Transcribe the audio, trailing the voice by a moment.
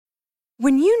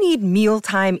When you need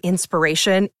mealtime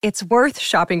inspiration, it's worth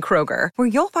shopping Kroger, where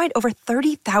you'll find over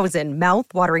 30,000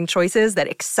 mouth-watering choices that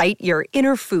excite your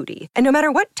inner foodie. And no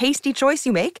matter what tasty choice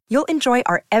you make, you'll enjoy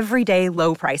our everyday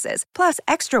low prices, plus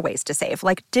extra ways to save,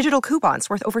 like digital coupons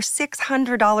worth over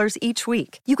 $600 each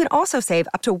week. You can also save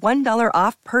up to $1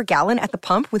 off per gallon at the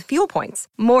pump with fuel points.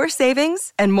 More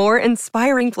savings and more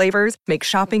inspiring flavors make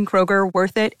shopping Kroger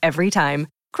worth it every time.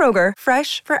 Kroger,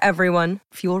 fresh for everyone.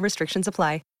 Fuel restrictions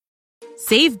apply.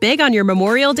 Save big on your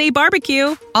Memorial Day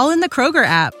barbecue, all in the Kroger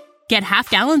app. Get half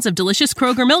gallons of delicious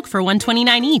Kroger milk for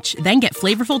 $1.29 each. Then get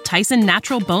flavorful Tyson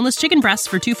natural boneless chicken breasts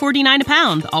for $2.49 a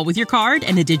pound, all with your card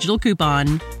and a digital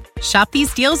coupon. Shop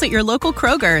these deals at your local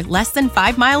Kroger, less than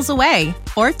 5 miles away.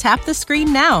 Or tap the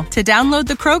screen now to download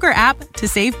the Kroger app to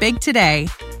save big today.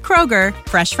 Kroger,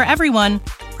 fresh for everyone.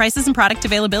 Prices and product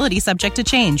availability subject to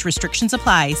change. Restrictions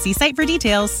apply. See site for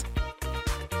details.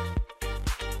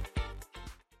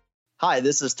 Hi,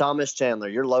 this is Thomas Chandler,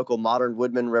 your local Modern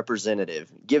Woodman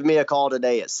representative. Give me a call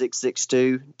today at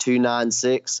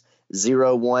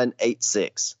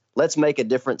 662-296-0186. Let's make a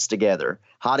difference together.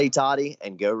 Hotty toddy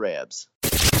and go Rebs.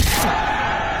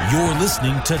 You're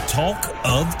listening to Talk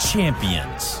of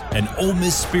Champions, an Ole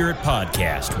Miss Spirit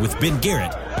podcast with Ben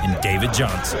Garrett and David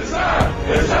Johnson. It's time.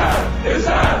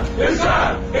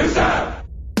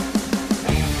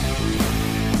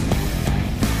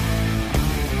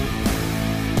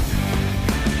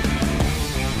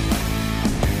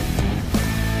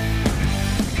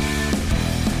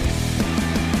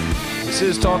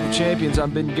 This is Talk of Champions.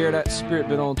 I'm Ben Garrett at Spirit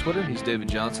Ben on Twitter. He's David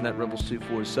Johnson at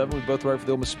Rebels247. We both write for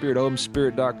the Ole Miss Spirit,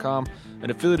 OleMissSpirit.com,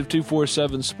 an affiliate of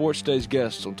 247 Sports. Today's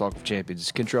guests on Talk of Champions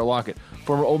is Kentrell Lockett,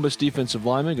 former Ole Miss defensive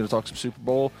lineman. Going to talk some Super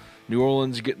Bowl, New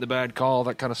Orleans getting the bad call,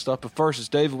 that kind of stuff. But first, it's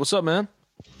David. What's up, man?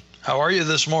 How are you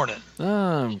this morning?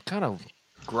 I'm kind of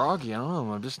groggy. I don't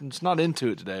know. I'm just not into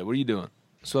it today. What are you doing?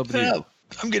 What's up with you?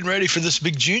 I'm getting ready for this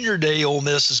big junior day Ole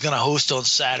Miss is going to host on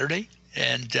Saturday.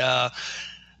 And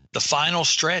the final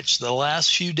stretch, the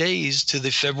last few days to the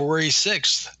February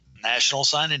 6th, National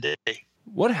Signing Day.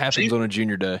 What happens on a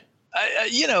junior day?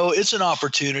 It's an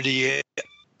opportunity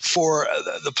for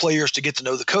the players to get to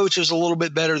know the coaches a little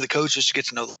bit better, the coaches to get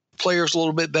to know the players a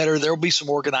little bit better. There'll be some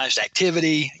organized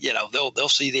activity. They'll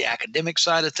see the academic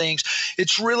side of things.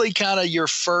 It's really kind of your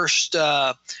first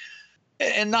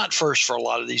and not first for a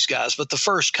lot of these guys, but the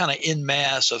first kind of en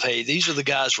masse of, hey, these are the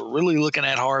guys we're really looking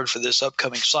at hard for this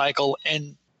upcoming cycle.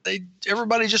 And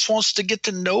everybody just wants to get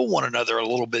to know one another a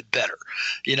little bit better,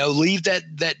 leave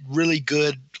that really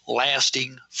good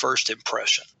lasting first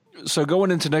impression. So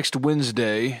going into next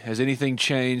Wednesday, has anything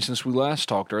changed since we last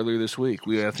talked earlier this week?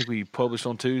 I think we published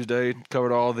on Tuesday,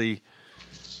 covered all the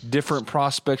different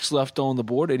prospects left on the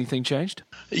board. Anything changed?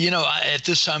 At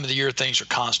this time of the year, things are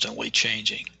constantly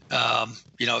changing.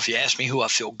 If you ask me who I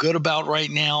feel good about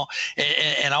right now,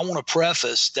 and I want to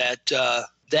preface that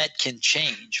that can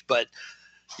change, but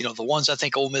the ones I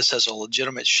think Ole Miss has a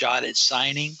legitimate shot at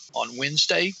signing on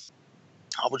Wednesday,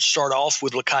 I would start off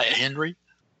with Lockett Henry,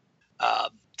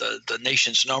 the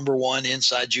nation's number one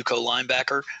inside JUCO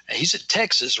linebacker. He's at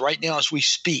Texas right now as we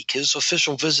speak. His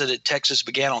official visit at Texas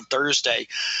began on Thursday,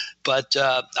 but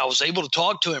I was able to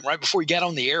talk to him right before he got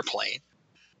on the airplane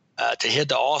to head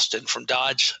to Austin from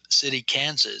Dodge City,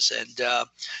 Kansas. And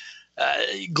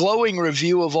glowing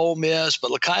review of Ole Miss,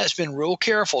 but Lockett's been real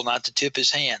careful not to tip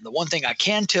his hand. The one thing I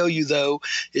can tell you, though,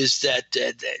 is that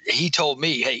he told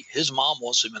me, hey, his mom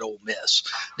wants him at Ole Miss.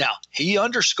 Now, he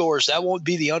underscores that won't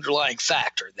be the underlying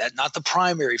factor, that not the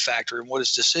primary factor in what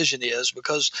his decision is,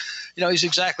 because, he's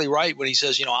exactly right when he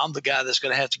says, I'm the guy that's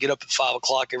going to have to get up at 5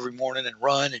 o'clock every morning and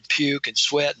run and puke and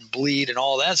sweat and bleed and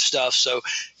all that stuff. So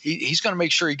he's going to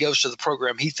make sure he goes to the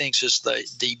program he thinks is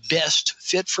the best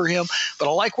fit for him. But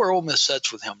I like where Ole Miss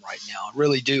sits with him right now. I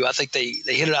really do. I think they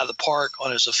hit it out of the park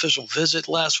on his official visit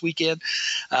last weekend.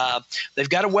 They've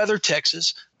got to weather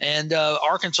Texas, and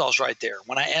Arkansas's right there.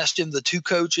 When I asked him the two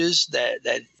coaches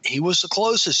that he was the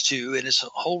closest to in his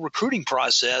whole recruiting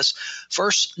process,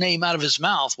 first name out of his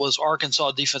mouth was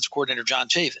Arkansas defensive coordinator John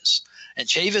Chavis. And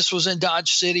Chavis was in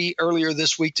Dodge City earlier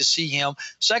this week to see him.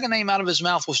 Second name out of his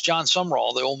mouth was John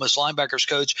Sumrall, the Ole Miss linebackers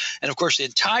coach. And, of course, the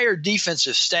entire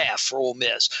defensive staff for Ole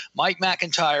Miss, Mike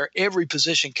McIntyre, every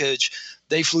position coach,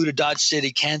 they flew to Dodge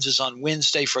City, Kansas on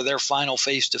Wednesday for their final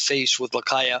face-to-face with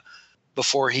Lockett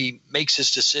before he makes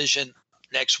his decision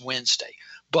next Wednesday.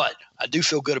 But I do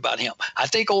feel good about him. I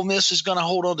think Ole Miss is going to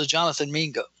hold on to Jonathan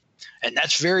Mingo. And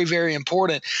that's very, very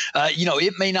important.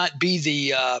 It may not be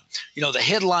the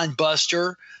headline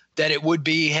buster that it would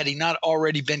be had he not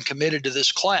already been committed to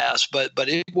this class, but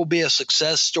it will be a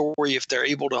success story if they're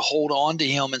able to hold on to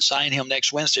him and sign him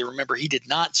next Wednesday. Remember, he did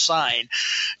not sign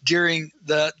during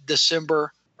the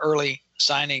December early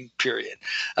signing period.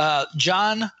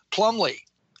 John Plumlee,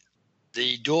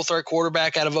 the dual threat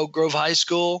quarterback out of Oak Grove High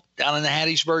School down in the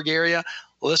Hattiesburg area.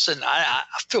 Listen, I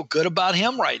feel good about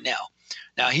him right now.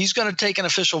 Now, he's going to take an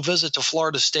official visit to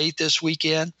Florida State this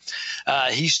weekend.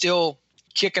 He's still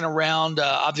kicking around,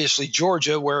 obviously,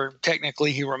 Georgia, where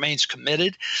technically he remains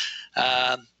committed.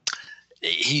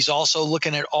 He's also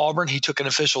looking at Auburn. He took an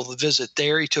official visit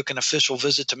there. He took an official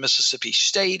visit to Mississippi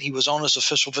State. He was on his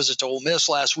official visit to Ole Miss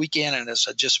last weekend, and as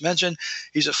I just mentioned,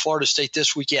 he's at Florida State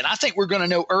this weekend. I think we're going to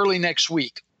know early next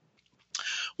week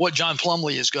what John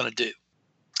Plumlee is going to do.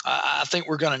 I think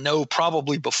we're going to know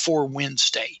probably before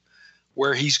Wednesday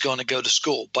where he's going to go to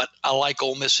school, but I like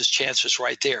Ole Miss's chances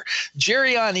right there.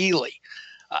 Jerrion Ealy.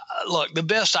 Look, the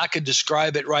best I could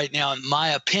describe it right now, in my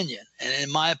opinion, and in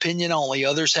my opinion only,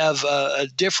 others have a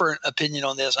different opinion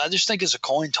on this. I just think it's a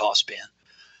coin toss, Ben.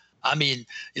 I mean,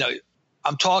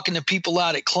 I'm talking to people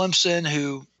out at Clemson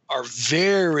who are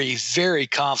very, very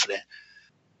confident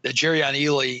that Jerrion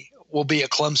Ealy will be a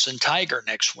Clemson Tiger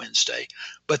next Wednesday.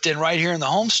 But then right here in the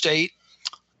home state,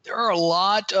 there are a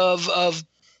lot of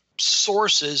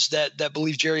sources that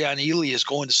believe Jerrion Ealy is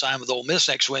going to sign with Ole Miss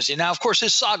next Wednesday. Now, of course,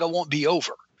 his saga won't be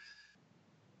over.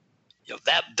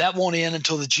 That won't end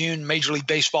until the June Major League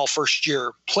Baseball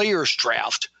first-year players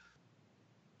draft,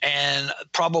 and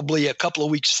probably a couple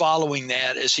of weeks following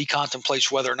that as he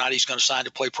contemplates whether or not he's going to sign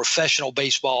to play professional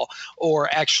baseball or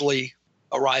actually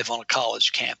arrive on a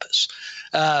college campus.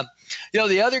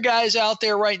 The other guys out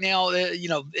there right now,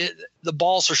 the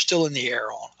balls are still in the air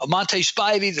on. Amonte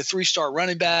Spivey, the 3-star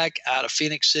running back out of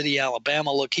Phoenix City,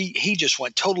 Alabama. Look, he just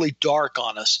went totally dark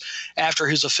on us after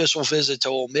his official visit to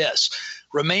Ole Miss.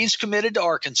 Remains committed to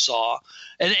Arkansas.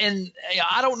 And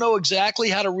I don't know exactly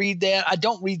how to read that. I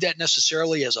don't read that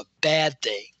necessarily as a bad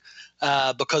thing.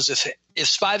 Because if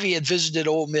Spivey had visited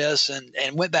Ole Miss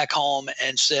and went back home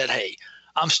and said, hey,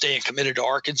 I'm staying committed to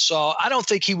Arkansas, I don't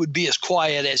think he would be as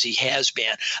quiet as he has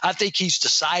been. I think he's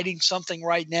deciding something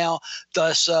right now.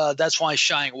 Thus, that's why he's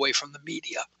shying away from the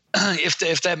media,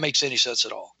 if that makes any sense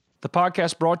at all. The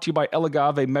podcast brought to you by El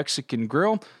Agave Mexican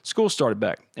Grill. School started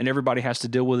back, and everybody has to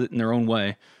deal with it in their own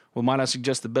way. Well, might I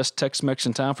suggest the best Tex-Mex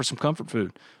in town for some comfort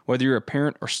food? Whether you're a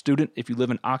parent or student, if you live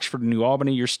in Oxford or New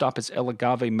Albany, your stop is El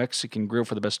Agave Mexican Grill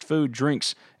for the best food,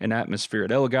 drinks, and atmosphere.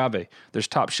 At El Agave, there's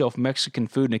top-shelf Mexican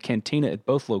food in a cantina at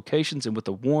both locations, and with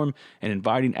a warm and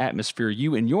inviting atmosphere,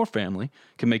 you and your family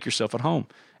can make yourself at home.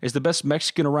 It's the best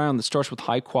Mexican around that starts with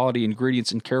high-quality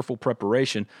ingredients and careful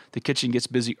preparation. The kitchen gets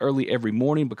busy early every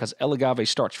morning because El Agave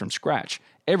starts from scratch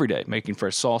every day, making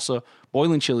fresh salsa,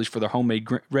 boiling chilies for their homemade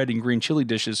red and green chili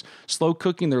dishes, slow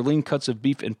cooking their lean cuts of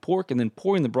beef and pork, and then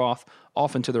pouring the broth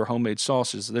off into their homemade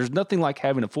sauces. There's nothing like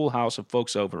having a full house of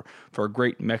folks over for a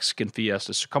great Mexican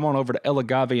fiesta. So come on over to El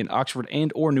Agave in Oxford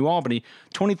and or New Albany,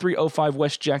 2305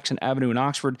 West Jackson Avenue in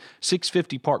Oxford,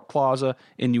 650 Park Plaza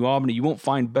in New Albany. You won't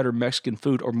find better Mexican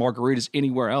food or margaritas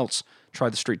anywhere else. Try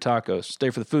the street tacos. Stay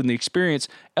for the food and the experience.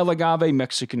 El Agave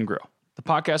Mexican Grill. The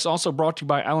podcast is also brought to you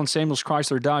by Allen Samuels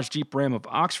Chrysler Dodge Jeep Ram of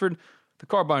Oxford. The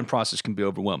car buying process can be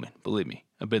overwhelming. Believe me,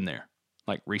 I've been there,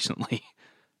 like recently.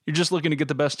 You're just looking to get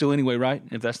the best deal anyway, right?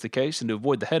 If that's the case, and to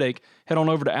avoid the headache, head on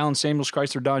over to Allen Samuels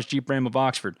Chrysler Dodge Jeep Ram of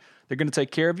Oxford. They're going to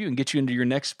take care of you and get you into your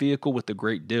next vehicle with a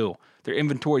great deal. Their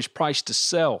inventory is priced to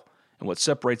sell. And what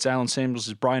separates Allen Samuels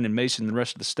is Brian and Mason and the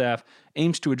rest of the staff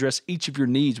aims to address each of your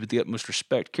needs with the utmost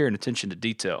respect, care, and attention to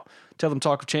detail. Tell them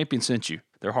Talk of Champions sent you.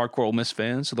 They're hardcore Ole Miss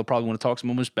fans, so they'll probably want to talk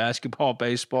some Ole Miss basketball,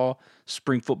 baseball,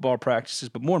 spring football practices,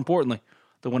 but more importantly,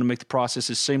 they want to make the process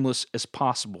as seamless as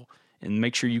possible and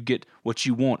make sure you get what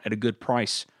you want at a good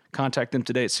price. Contact them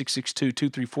today at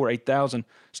 662-234-8000.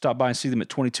 Stop by and see them at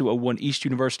 2201 East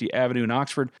University Avenue in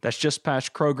Oxford. That's just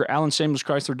past Kroger. Allen Samuels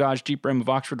Chrysler Dodge Jeep Ram of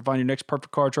Oxford to find your next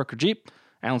perfect car, truck, or Jeep.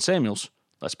 Allen Samuels,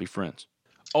 let's be friends.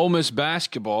 Ole Miss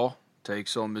basketball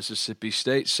takes on Mississippi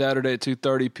State Saturday at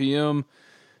 2:30 p.m.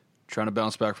 Trying to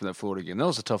bounce back from that Florida game. That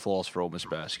was a tough loss for Ole Miss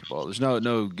basketball. There's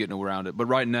no getting around it. But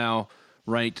right now,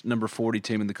 ranked number 40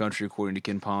 team in the country according to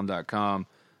KenPom.com.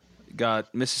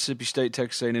 Got Mississippi State,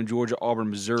 Texas A&M, Georgia, Auburn,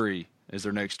 Missouri as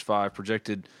their next 5,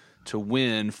 projected to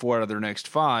win 4 out of their next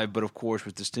 5. But, of course,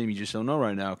 with this team, you just don't know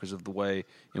right now because of the way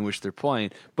in which they're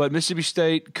playing. But Mississippi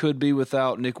State could be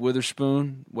without Nick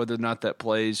Witherspoon. Whether or not that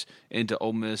plays into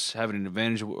Ole Miss having an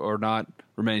advantage or not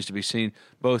remains to be seen.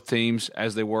 Both teams,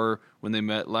 as they were when they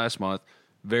met last month,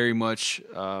 very much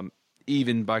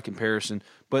even by comparison.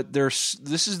 But this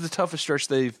is the toughest stretch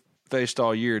they've faced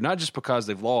all year, not just because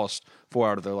they've lost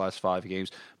 4 out of their last 5 games,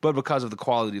 but because of the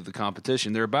quality of the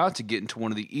competition. They're about to get into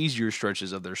one of the easier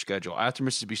stretches of their schedule. After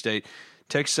Mississippi State,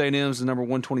 Texas A&M is the number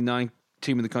 129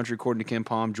 team in the country according to Ken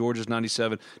Palm. Georgia's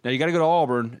 97. Now you got to go to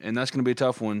Auburn, and that's going to be a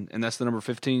tough one, and that's the number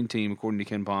 15 team according to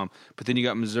Ken Palm. But then you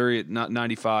got Missouri at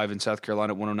 95 and South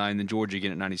Carolina at 109, and then Georgia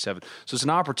again at 97. So it's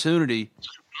an opportunity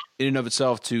in and of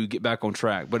itself to get back on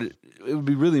track. But it would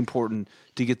be really important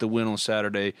to get the win on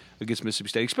Saturday against Mississippi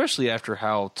State, especially after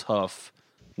how tough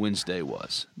Wednesday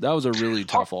was. That was a really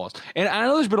tough loss. And I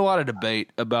know there's been a lot of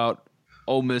debate about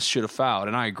Ole Miss should have fouled,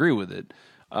 and I agree with it.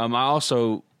 I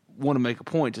also want to make a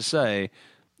point to say,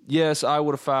 yes, I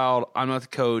would have fouled. I'm not the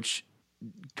coach.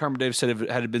 Kermit Davis said if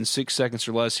it had been 6 seconds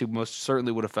or less, he most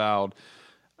certainly would have fouled.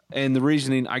 And the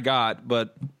reasoning I got,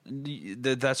 but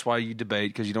that's why you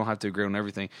debate, because you don't have to agree on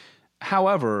everything.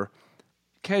 However,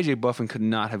 KJ Buffin could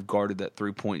not have guarded that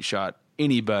three-point shot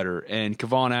any better, and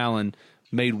Kevon Allen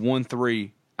made 1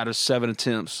 3 out of 7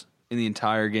 attempts in the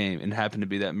entire game, and happened to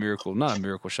be that miracle. Not a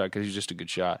miracle shot, because he's just a good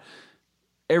shot.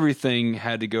 Everything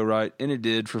had to go right, and it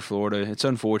did for Florida. It's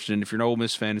unfortunate. If you're an Ole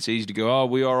Miss fan, it's easy to go, oh,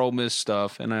 we are Ole Miss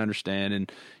stuff, and I understand,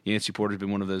 and Yancey Porter's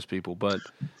been one of those people. But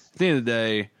at the end of the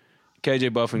day,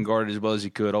 KJ Buffin guarded as well as he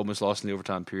could. Ole Miss lost in the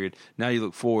overtime period. Now you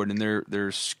look forward, and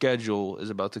their schedule is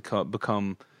about to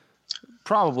become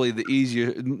probably the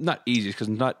easiest, not easiest because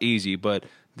it's not easy, but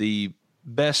the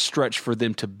best stretch for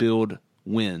them to build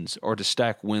wins or to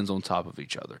stack wins on top of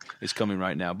each other is coming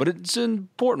right now. But it's an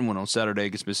important one on Saturday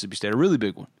against Mississippi State, a really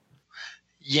big one.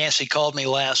 Yancey called me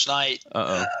last night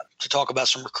to talk about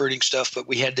some recruiting stuff, but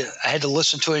I had to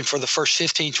listen to him for the first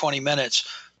 15, 20 minutes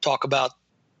talk about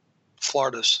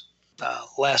Florida's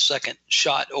last-second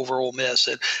shot over Ole Miss,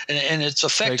 and it's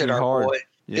affected our boy.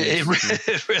 Yes.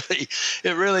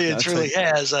 It really and truly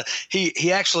has.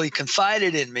 He actually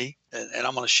confided in me, and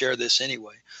I'm going to share this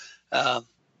anyway,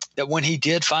 that when he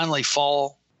did finally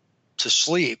fall to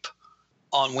sleep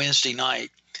on Wednesday night,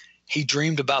 he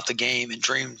dreamed about the game and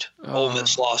dreamed Ole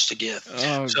Miss lost again.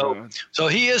 So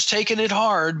he is taking it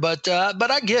hard, but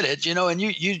I get it, And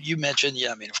you mentioned,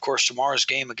 of course, tomorrow's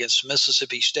game against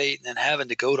Mississippi State, and then having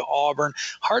to go to Auburn.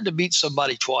 Hard to beat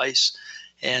somebody twice,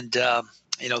 and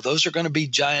those are going to be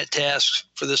giant tasks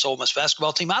for this Ole Miss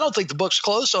basketball team. I don't think the book's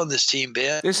closed on this team,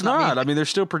 Ben. It's not. I mean, they're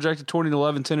still projected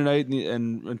 20-11, 10-8,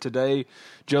 and today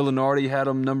Joe Lunardi had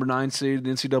them number 9 seed in the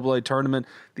NCAA tournament.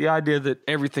 The idea that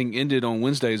everything ended on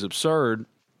Wednesday is absurd.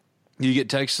 You get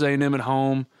Texas A&M at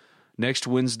home next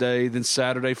Wednesday, then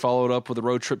Saturday followed up with a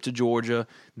road trip to Georgia,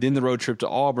 then the road trip to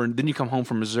Auburn, then you come home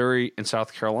from Missouri and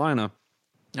South Carolina.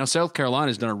 Now, South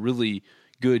Carolina's done a really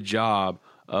good job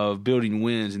of building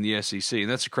wins in the SEC, and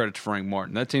that's a credit to Frank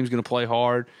Martin. That team's going to play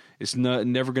hard. It's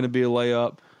never going to be a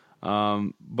layup.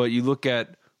 But you look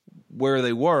at where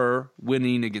they were,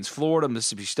 winning against Florida,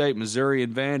 Mississippi State, Missouri,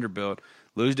 and Vanderbilt,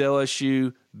 lose to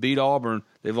LSU, beat Auburn.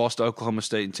 They've lost to Oklahoma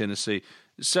State and Tennessee.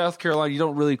 South Carolina, you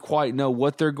don't really quite know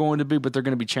what they're going to be, but they're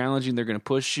going to be challenging. They're going to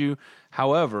push you.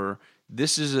 However,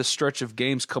 this is a stretch of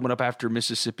games coming up after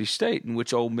Mississippi State in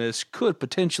which Ole Miss could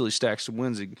potentially stack some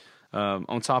wins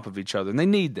on top of each other. And they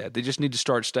need that. They just need to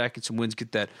start stacking some wins,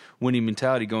 get that winning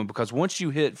mentality going, because once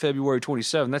you hit February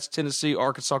 27, that's Tennessee,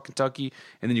 Arkansas, Kentucky,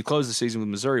 and then you close the season with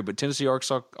Missouri. But Tennessee,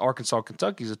 Arkansas,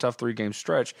 Kentucky is a tough 3-game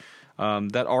stretch.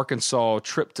 That Arkansas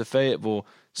trip to Fayetteville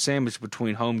sandwiched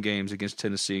between home games against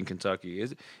Tennessee and Kentucky.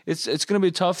 It's going to be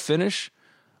a tough finish.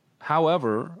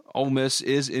 However, Ole Miss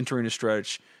is entering a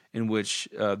stretch in which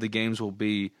the games will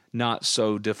be not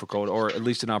so difficult, or at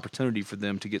least an opportunity for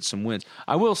them to get some wins.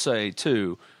 I will say,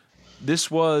 too,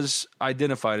 this was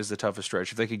identified as the toughest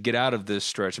stretch. If they could get out of this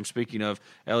stretch, I'm speaking of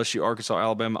LSU, Arkansas,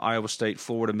 Alabama, Iowa State,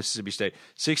 Florida, Mississippi State,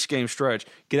 6-game stretch,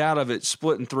 get out of it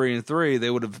splitting 3-3,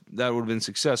 that would have been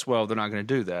success. Well, they're not going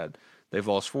to do that. They've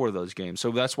lost 4 of those games.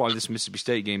 So that's why this Mississippi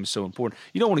State game is so important.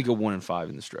 You don't want to go 1-5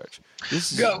 in the stretch.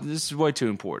 This is way too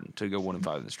important to go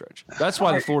 1-5 in the stretch. That's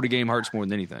why the Florida game hurts more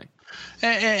than anything.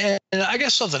 And I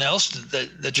guess something else that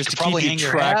just you could to probably keep hang you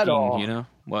your tracking, hat on.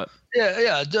 What?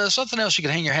 Yeah. Something else you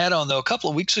could hang your hat on, though. A couple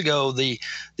of weeks ago, the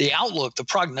outlook, the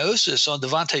prognosis on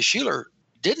Devontae Shuler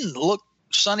didn't look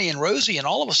sunny and rosy, and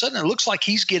all of a sudden it looks like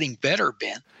he's getting better,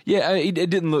 Ben. Yeah, it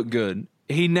didn't look good.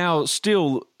 He now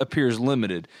still appears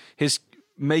limited. His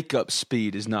makeup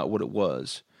speed is not what it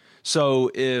was.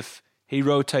 So if he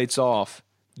rotates off,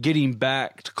 getting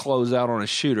back to close out on a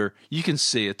shooter, you can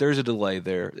see it. There's a delay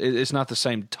there. It's not the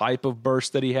same type of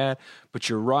burst that he had, but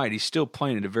you're right. He's still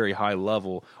playing at a very high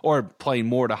level, or playing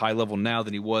more at a high level now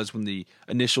than he was when the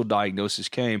initial diagnosis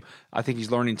came. I think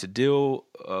he's learning to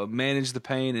manage the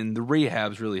pain, and the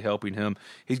rehab's really helping him.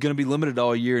 He's going to be limited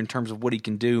all year in terms of what he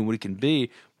can do and what he can be,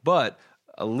 but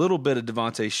a little bit of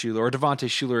Devontae Shuler, or Devontae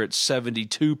Shuler at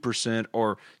 72%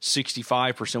 or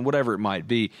 65%, whatever it might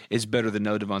be, is better than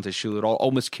no Devontae Shuler at all.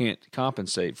 Ole Miss can't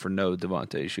compensate for no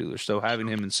Devontae Shuler, so having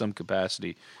him in some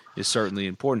capacity is certainly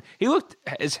important. He looked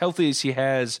as healthy as he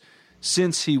has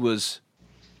since he was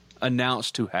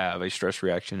announced to have a stress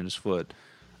reaction in his foot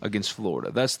against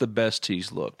Florida. That's the best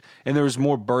he's looked. And there was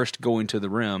more burst going to the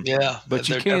rim. Yeah, but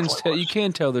you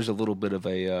can tell there's a little bit of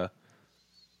a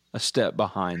step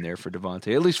behind there for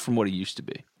Devontae, at least from what he used to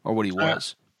be or what he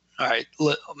was. All right.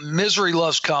 Misery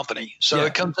loves company. So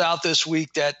It comes out this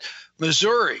week that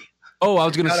Missouri – I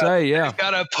was going to say, they've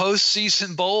got a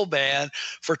postseason bowl ban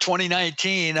for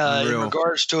 2019 in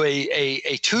regards to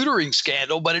a tutoring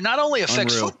scandal, but it not only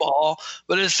affects football,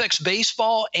 but it affects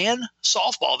baseball and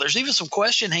softball. There's even some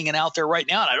question hanging out there right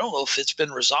now, and I don't know if it's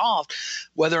been resolved,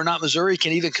 whether or not Missouri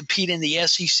can even compete in the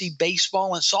SEC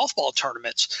baseball and softball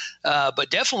tournaments,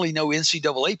 but definitely no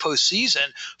NCAA postseason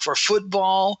for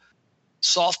football,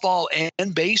 softball,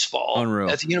 and baseball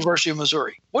at the University of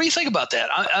Missouri. What do you think about that?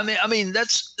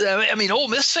 I mean, Ole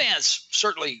Miss fans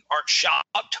certainly aren't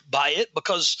shocked by it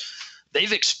because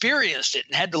they've experienced it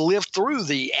and had to live through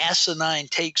the asinine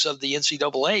takes of the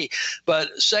NCAA.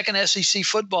 But second SEC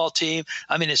football team,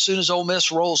 I mean, as soon as Ole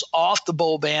Miss rolls off the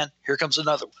bowl ban, here comes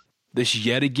another one. This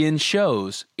yet again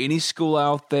shows any school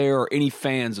out there or any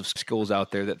fans of schools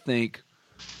out there that think,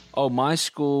 oh, my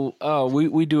school,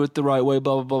 we do it the right way,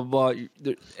 blah, blah, blah,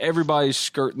 blah. Everybody's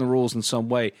skirting the rules in some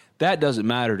way. That doesn't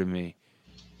matter to me.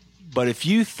 But if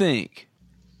you think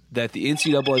that the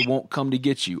NCAA won't come to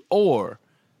get you, or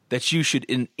that you should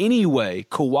in any way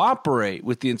cooperate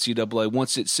with the NCAA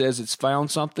once it says it's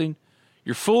found something,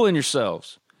 you're fooling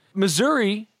yourselves.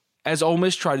 Missouri, as Ole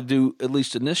Miss tried to do, at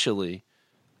least initially,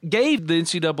 gave the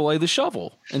NCAA the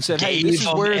shovel and said, hey, this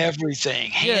is where everything,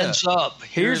 hands up.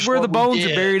 Here's where the bones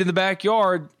are buried in the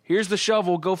backyard. Here's the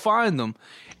shovel. Go find them.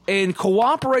 And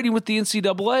cooperating with the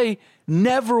NCAA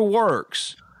never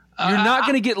works. You're not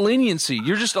going to get leniency.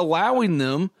 You're just allowing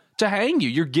them to hang you.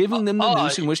 You're giving them the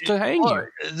noose in which to hang you.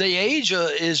 The age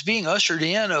is being ushered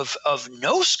in of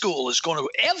no school is going to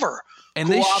ever and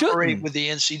cooperate with the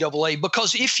NCAA,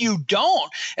 because if you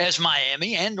don't, as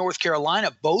Miami and North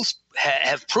Carolina both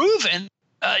have proven,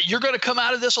 you're going to come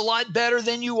out of this a lot better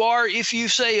than you are if you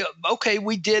say, okay,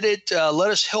 we did it. Let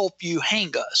us help you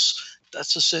hang us.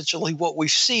 That's essentially what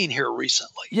we've seen here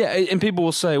recently. Yeah, and people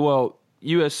will say, well,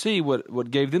 USC,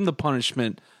 what gave them the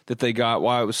punishment that they got,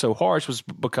 why it was so harsh, was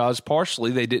because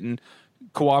partially they didn't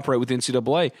cooperate with the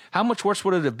NCAA. How much worse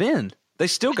would it have been? They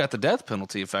still got the death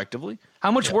penalty effectively.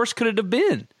 How much worse could it have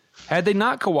been had they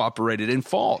not cooperated and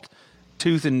fought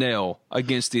tooth and nail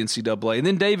against the NCAA? And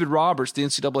then David Roberts, the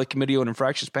NCAA Committee on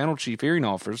Infractions Panel Chief Hearing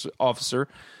Officer,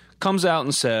 comes out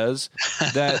and says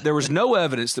that there was no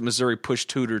evidence that Missouri pushed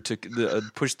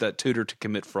that tutor to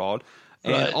commit fraud,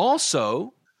 and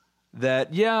also that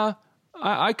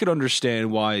I could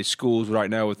understand why schools right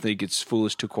now would think it's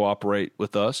foolish to cooperate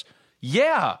with us.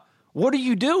 Yeah. What are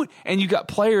you doing? And you got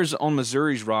players on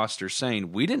Missouri's roster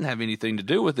saying, we didn't have anything to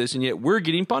do with this, and yet we're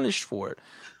getting punished for it.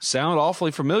 Sound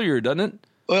awfully familiar, doesn't it?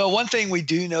 Well, one thing we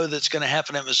do know that's going to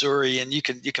happen at Missouri, and you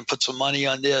can put some money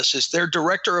on this, is their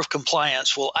director of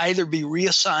compliance will either be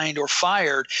reassigned or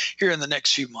fired here in the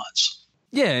next few months.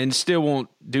 Yeah, and still won't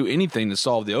do anything to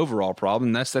solve the overall problem,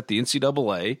 and that's that the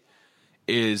NCAA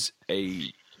is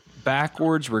a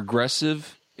backwards,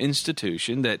 regressive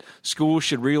institution, that schools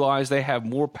should realize they have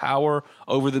more power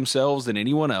over themselves than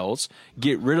anyone else,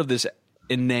 get rid of this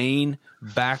inane,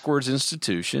 backwards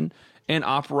institution, and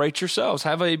operate yourselves.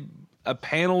 Have a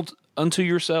panel unto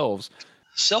yourselves.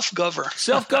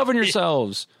 Self-govern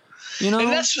yourselves. You know,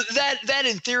 and that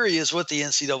in theory is what the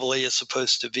NCAA is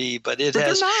supposed to be, but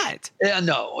they're not. Yeah,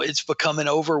 no, it's become an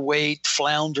overweight,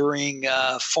 floundering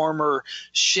former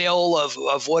shell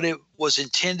of what it was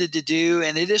intended to do,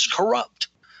 and it is corrupt.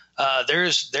 There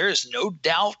is no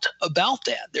doubt about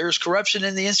that. There is corruption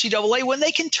in the NCAA when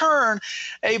they can turn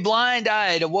a blind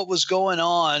eye to what was going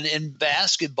on in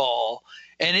basketball.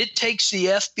 And it takes the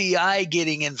FBI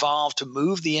getting involved to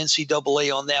move the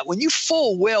NCAA on that. When you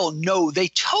full well know they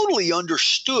totally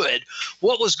understood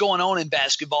what was going on in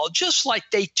basketball, just like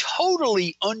they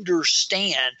totally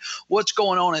understand what's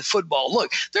going on in football.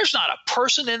 Look, there's not a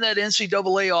person in that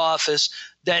NCAA office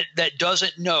that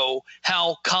doesn't know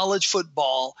how college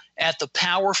football at the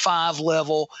Power 5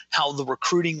 level, how the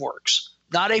recruiting works.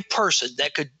 Not a person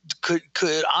that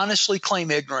could honestly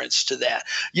claim ignorance to that.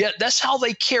 Yet that's how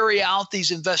they carry out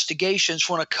these investigations.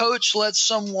 When a coach lets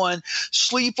someone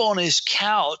sleep on his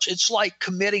couch, it's like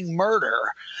committing murder.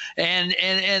 And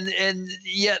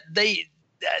yet they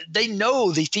they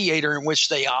know the theater in which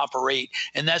they operate,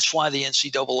 and that's why the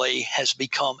NCAA has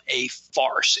become a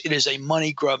farce. It is a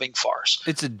money-grubbing farce.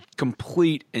 It's a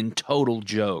complete and total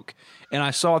joke. And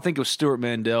I think it was Stuart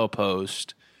Mandel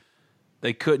post,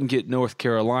 they couldn't get North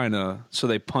Carolina, so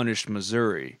they punished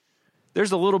Missouri.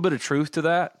 There's a little bit of truth to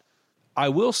that. I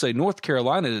will say North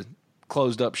Carolina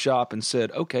closed up shop and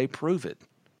said, okay, prove it.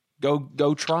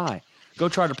 Go try. Go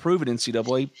try to prove it,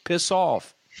 NCAA. Piss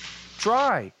off.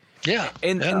 Try. Yeah.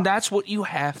 And that's what you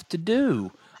have to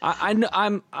do. I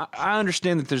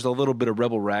understand that there's a little bit of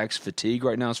Rebel Rags fatigue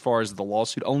right now as far as the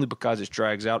lawsuit, only because it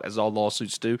drags out, as all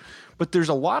lawsuits do. But there's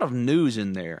a lot of news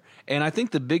in there. And I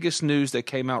think the biggest news that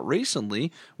came out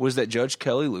recently was that Judge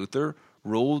Kelly Luther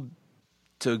ruled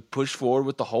to push forward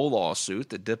with the whole lawsuit,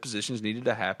 that depositions needed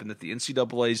to happen, that the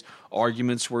NCAA's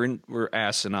arguments were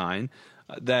asinine,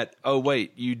 that, oh,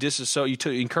 wait, you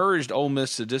encouraged Ole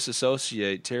Miss to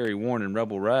disassociate Terry Warren and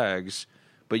Rebel Rags,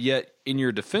 but yet in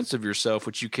your defense of yourself,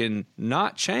 which you can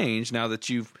not change now that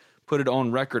you've put it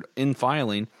on record in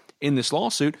filing in this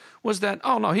lawsuit, was that,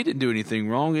 oh, no, he didn't do anything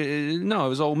wrong. No, it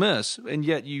was Ole Miss, and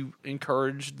yet you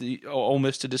encouraged the Ole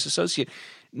Miss to disassociate.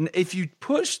 If you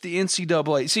push the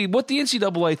NCAA, see, what the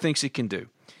NCAA thinks it can do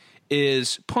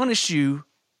is punish you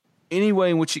any way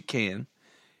in which it can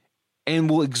and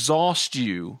will exhaust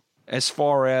you as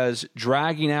far as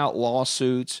dragging out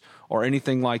lawsuits or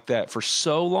anything like that for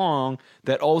so long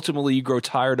that ultimately you grow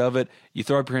tired of it, you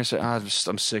throw up your hand and say,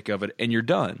 I'm sick of it, and you're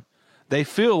done. They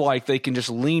feel like they can just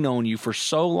lean on you for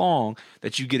so long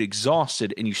that you get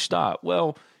exhausted and you stop.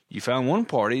 Well, you found one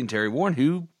party in Terry Warren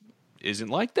who isn't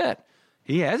like that.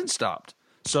 He hasn't stopped.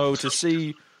 So to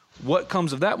see what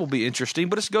comes of that will be interesting,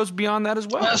 but it goes beyond that as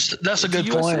well. That's a good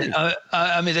point.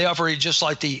 I mean, they operate just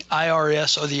like the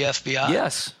IRS or the FBI.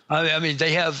 Yes. I mean,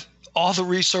 they have all the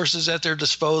resources at their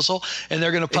disposal, and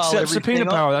they're going to pile except everything subpoena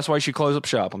up. power. That's why you should close up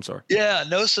shop. I'm sorry. Yeah,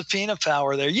 no subpoena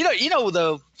power there. You know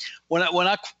though, when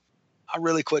I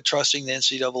really quit trusting the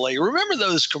NCAA. Remember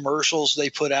those commercials they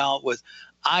put out with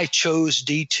I chose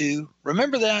D2?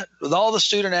 Remember that? With all the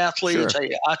student athletes, Sure.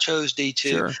 hey, I chose D2.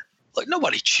 Sure. Look,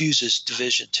 nobody chooses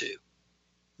Division II.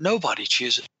 Nobody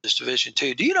chooses Division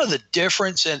II. Do you know the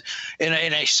difference in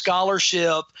a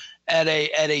scholarship at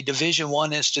a Division I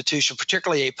institution,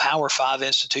 particularly a Power 5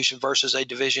 institution versus a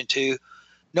Division II?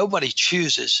 Nobody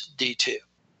chooses D2.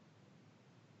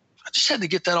 I just had to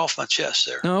get that off my chest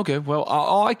there. No, okay. Well,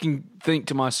 all I can think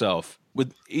to myself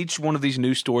with each one of these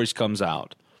news stories comes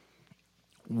out,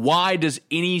 why does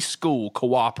any school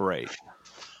cooperate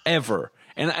ever?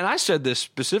 And I said this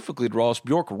specifically to Ross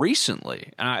Bjork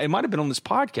recently, and it might have been on this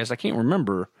podcast. I can't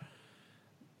remember.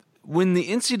 When the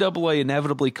NCAA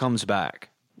inevitably comes back,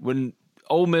 when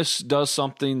Ole Miss does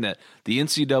something that the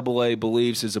NCAA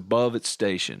believes is above its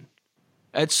station,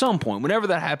 at some point, whenever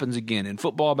that happens again in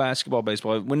football, basketball,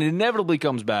 baseball, when it inevitably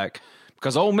comes back,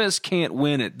 because Ole Miss can't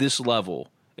win at this level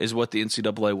is what the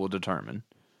NCAA will determine.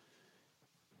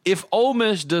 If Ole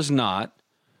Miss does not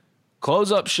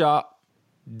close up shop,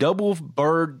 double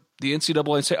bird the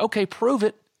NCAA and say, okay, prove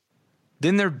it,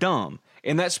 then they're dumb.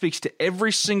 And that speaks to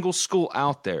every single school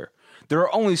out there. There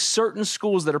are only certain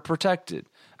schools that are protected.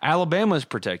 Alabama is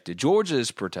protected. Georgia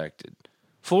is protected.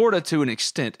 Florida, to an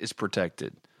extent, is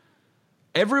protected.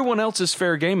 Everyone else is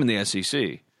fair game in the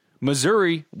SEC.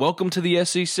 Missouri, welcome to the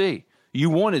SEC. You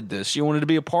wanted this. You wanted to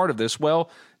be a part of this. Well,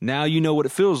 now you know what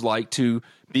it feels like to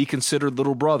be considered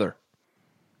little brother.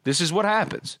 This is what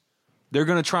happens. They're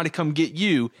going to try to come get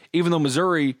you, even though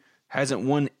Missouri hasn't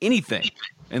won anything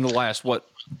in the last,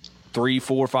 3,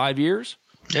 4, 5 years?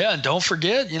 Yeah, and don't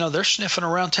forget, they're sniffing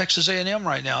around Texas A&M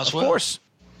right now as well.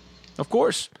 Of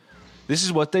course. This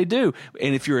is what they do.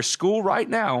 And if you're a school right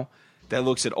now that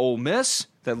looks at Ole Miss,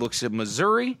 that looks at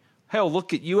Missouri, hell,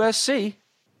 look at USC,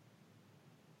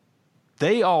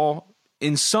 they all,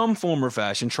 in some form or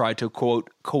fashion, tried to, quote,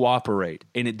 cooperate,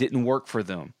 and it didn't work for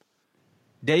them.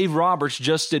 Dave Roberts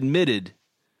just admitted,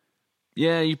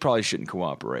 yeah, you probably shouldn't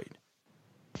cooperate.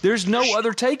 There's no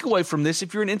other takeaway from this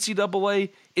if you're an NCAA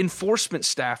enforcement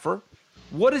staffer.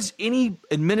 What is any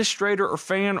administrator or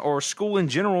fan or school in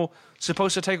general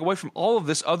supposed to take away from all of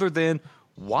this other than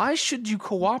why should you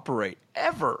cooperate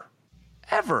ever?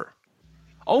 Ever.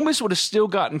 Ole Miss would have still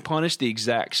gotten punished the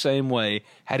exact same way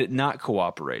had it not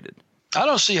cooperated. I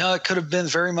don't see how it could have been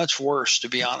very much worse, to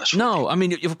be honest with you. No, I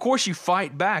mean, of course you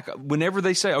fight back whenever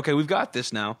they say, okay, we've got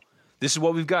this now. This is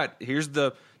what we've got. Here's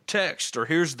the text, or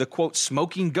here's the, quote,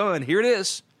 smoking gun. Here it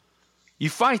is. You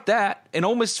fight that, and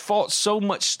Ole Miss fought so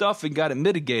much stuff and got it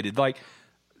mitigated. Like,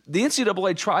 the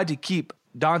NCAA tried to keep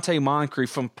Dante Moncrief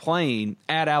from playing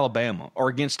at Alabama or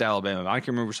against Alabama. I can't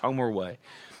remember if it was home or away.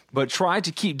 but tried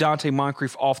to keep Dante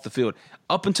Moncrief off the field.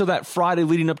 Up until that Friday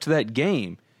leading up to that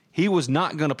game, he was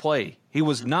not going to play. He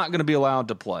was not going to be allowed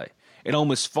to play. And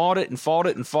almost fought it,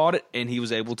 and he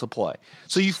was able to play.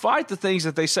 So you fight the things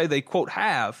that they say they, quote,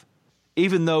 have,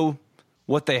 even though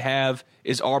what they have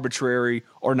is arbitrary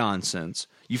or nonsense.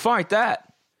 You fight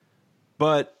that,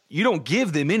 but you don't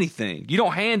give them anything. You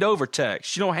don't hand over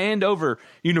text. You don't hand over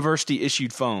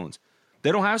university-issued phones.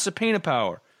 They don't have subpoena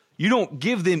power. You don't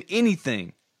give them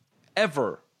anything,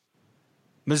 ever.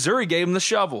 Missouri gave them the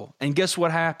shovel, and guess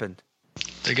what happened?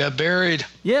 They got buried.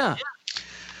 Yeah.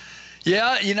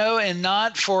 Yeah, and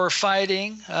not for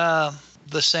fighting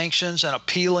the sanctions and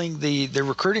appealing the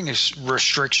recruiting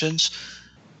restrictions,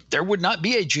 there would not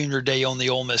be a junior day on the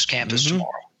Ole Miss campus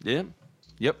tomorrow. Yeah.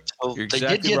 Yep. So You're they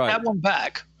exactly did get right. that one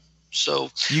back.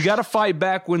 So you got to fight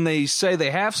back when they say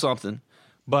they have something,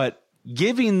 but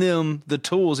giving them the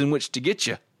tools in which to get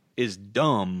you is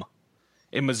dumb.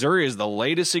 And Missouri is the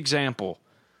latest example.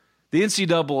 The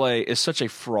NCAA is such a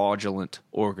fraudulent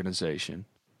organization.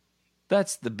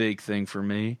 That's the big thing for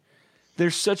me.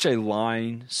 There's such a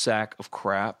lying sack of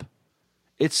crap.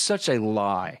 It's such a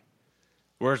lie.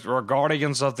 We're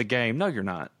guardians of the game. No, you're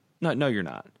not. No, you're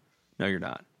not. No, you're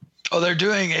not. Oh, they're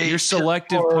doing You're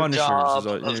selective punishers. job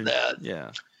of that.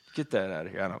 Yeah. Get that out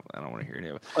of here. I don't want to hear any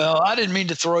of it. Well, I didn't mean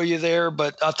to throw you there,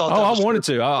 but I thought. I wanted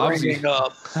to. I was going going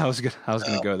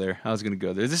to go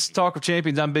there. This is Talk of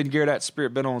Champions. I'm Ben Garrett at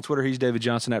Spirit Ben on Twitter. He's David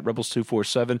Johnson at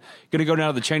Rebels247. Going to go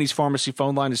down to the Cheney's Pharmacy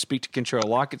phone line to speak to Kentrell.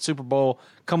 Lockett. Super Bowl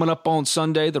coming up on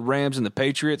Sunday. The Rams and the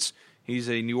Patriots. He's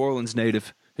a New Orleans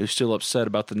native who's still upset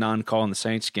about the non-call in the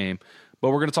Saints game.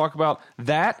 But we're going to talk about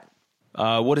that.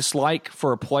 What it's like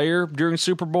for a player during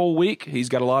Super Bowl week. He's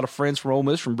got a lot of friends from Ole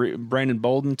Miss, from Brandon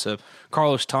Bolden to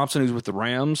Carlos Thompson, who's with the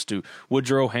Rams, to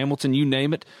Woodrow Hamilton, you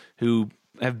name it, who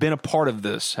have been a part of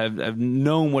this, have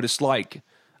known what it's like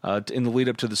in the lead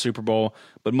up to the Super Bowl.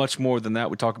 But much more than that,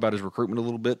 we talk about his recruitment a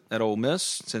little bit at Ole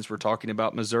Miss, since we're talking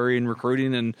about Missouri and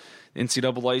recruiting and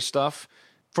NCAA stuff.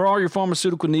 For all your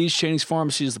pharmaceutical needs, Cheney's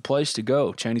Pharmacy is the place to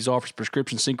go. Cheney's offers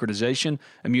prescription synchronization,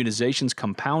 immunizations,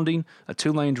 compounding, a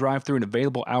 2-lane drive-through, and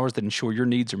available hours that ensure your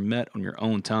needs are met on your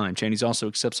own time. Cheney's also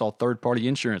accepts all third-party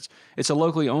insurance. It's a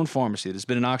locally owned pharmacy that has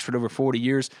been in Oxford over 40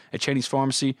 years. At Cheney's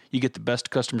Pharmacy, you get the best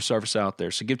customer service out there.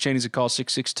 So give Cheney's a call,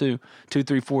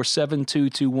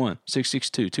 662-234-7221,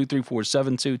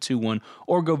 662-234-7221,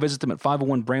 or go visit them at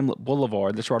 501 Bramlett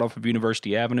Boulevard. That's right off of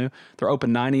University Avenue. They're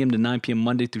open 9 a.m. to 9 p.m.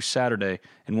 Monday through Saturday,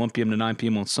 and 1 p.m. to 9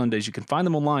 p.m. on Sundays. You can find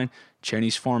them online,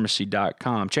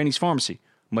 Cheney'sPharmacy.com. Cheney's Pharmacy,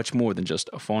 much more than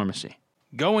just a pharmacy.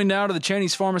 Going now to the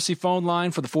Cheney's Pharmacy phone line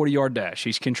for the 40-yard dash.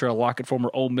 He's Kentrell Lockett, former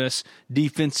Ole Miss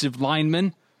defensive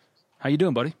lineman. How you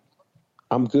doing, buddy?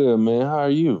 I'm good, man. How are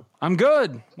you? I'm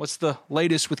good. What's the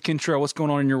latest with Kentrell? What's going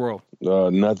on in your world?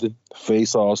 Nothing.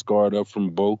 Face all scarred up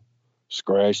from Bo,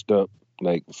 scratched up.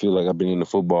 I feel like I've been in a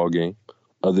football game.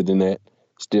 Other than that,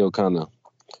 still kind of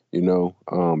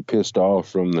pissed off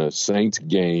from the Saints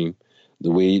game,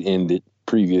 the way it ended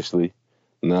previously.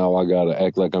 Now I got to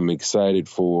act like I'm excited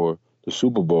for the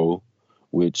Super Bowl,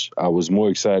 which I was more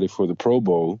excited for the Pro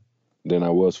Bowl than I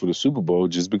was for the Super Bowl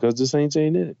just because the Saints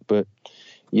ain't in it. But,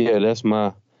 yeah, that's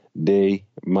my day,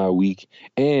 my week.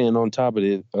 And on top of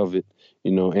it,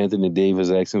 Anthony Davis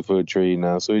asking for a trade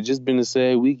now. So it's just been a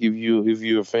sad week if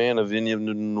you're a fan of any of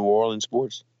the New Orleans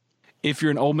sports. If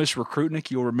you're an Ole Miss recruitnik,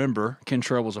 you'll remember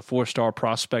Kentrell was a 4-star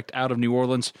prospect out of New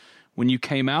Orleans when you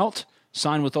came out,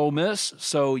 signed with Ole Miss.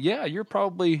 So, yeah, you're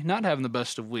probably not having the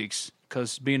best of weeks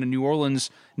because being a New Orleans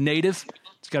native,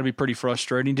 it's got to be pretty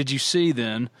frustrating. Did you see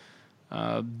then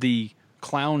the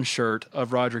clown shirt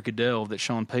of Roger Goodell that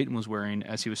Sean Payton was wearing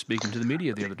as he was speaking to the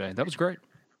media the other day? That was great.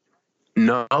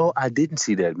 No, I didn't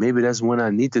see that. Maybe that's one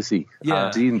I need to see. Yeah.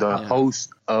 I've seen the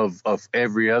host of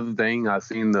every other thing. I've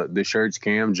seen the shirts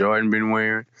Cam Jordan been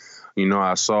wearing.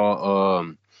 I saw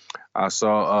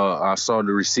the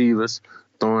receivers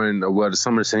throwing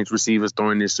some of the Saints receivers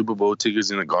throwing their Super Bowl tickets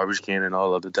in a garbage can and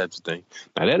all other types of things.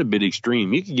 Now that's a bit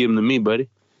extreme. You can give them to me, buddy.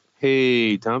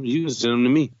 Hey, Tom, you can send them to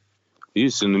me. You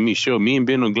send them to me. Sure, me and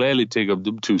Ben will gladly take up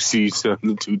the 2 seats and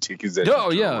the 2 tickets. Oh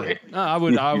yeah, I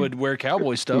would wear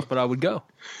Cowboy stuff, but I would go.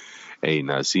 Hey,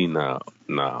 now see, now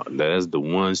that's the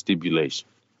one stipulation.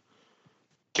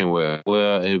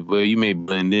 Well, you may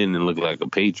blend in and look like a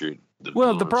Patriot. The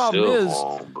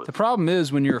problem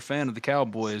is when you're a fan of the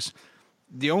Cowboys,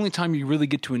 the only time you really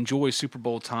get to enjoy Super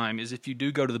Bowl time is if you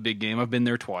do go to the big game. I've been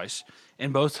there twice,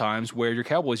 and both times wear your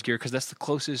Cowboys gear because that's the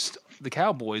closest the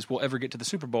Cowboys will ever get to the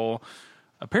Super Bowl,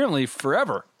 apparently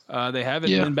forever. They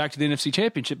haven't been back to the NFC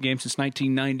Championship game since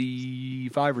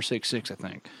 1995 or 6, I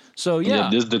think. So, yeah.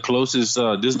 This is the closest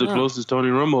Tony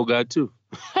Romo got, too.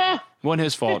 Wasn't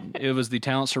his fault. It was the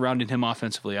talent surrounding him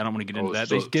offensively. I don't want to get into that.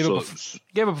 They gave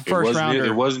up a first rounder.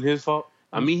 It wasn't his fault.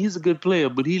 I mean, he's a good player,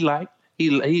 but he lacked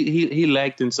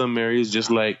in some areas,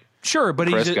 just like sure. But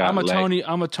I'm a lacked.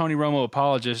 I'm a Tony Romo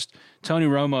apologist. Tony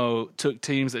Romo took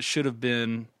teams that should have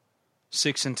been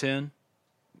 6-10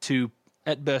 to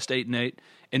at best 8-8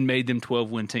 and made them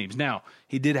 12-win teams. Now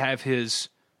he did have his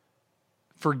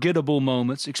forgettable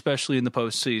moments, especially in the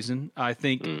postseason. I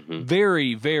think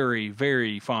very, very,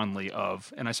 very fondly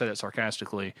of, and I say that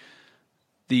sarcastically,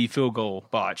 the field goal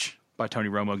botch by Tony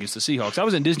Romo against the Seahawks. I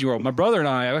was in Disney World. My brother and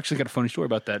I actually got a funny story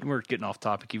about that. We're getting off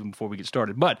topic even before we get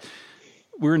started. But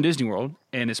we're in Disney World,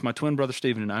 and it's my twin brother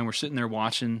Steven and I, and we're sitting there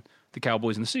watching the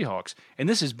Cowboys and the Seahawks. And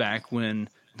this is back when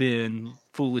Ben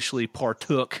foolishly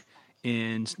partook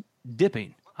in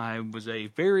dipping. I was a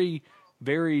very,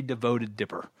 very devoted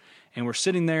dipper. And we're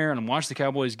sitting there, and I'm watching the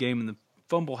Cowboys game, and the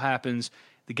fumble happens.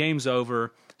 The game's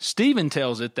over. Steven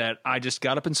tells it that I just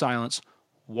got up in silence,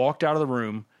 walked out of the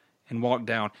room, and walked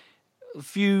down. A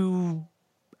few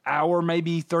hour,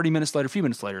 maybe 30 minutes later, a few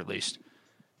minutes later at least,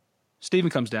 Steven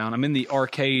comes down. I'm in the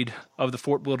arcade of the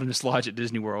Fort Wilderness Lodge at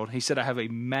Disney World. He said I have a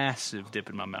massive dip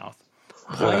in my mouth.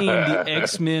 Playing the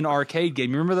X-Men arcade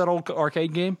game. You remember that old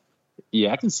arcade game?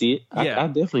 Yeah, I can see it. Yeah. I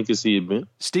definitely can see it, Ben.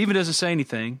 Steven doesn't say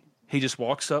anything. He just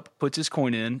walks up, puts his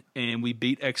coin in, and we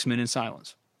beat X-Men in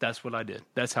silence. That's what I did.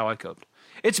 That's how I coped.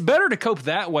 It's better to cope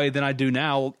that way than I do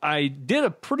now. I did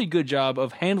a pretty good job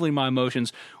of handling my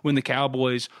emotions when the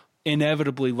Cowboys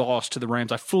inevitably lost to the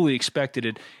Rams. I fully expected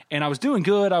it, and I was doing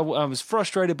good. I was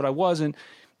frustrated, but I wasn't.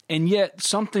 And yet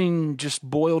something just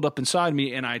boiled up inside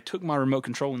me, and I took my remote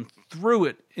control and threw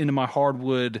it into my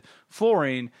hardwood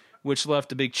flooring, which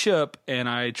left a big chip, and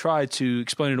I tried to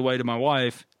explain it away to my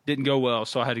wife. Didn't go well,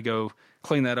 so I had to go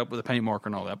clean that up with a paint marker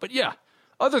and all that. But yeah,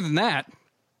 other than that,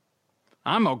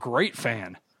 I'm a great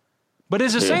fan. But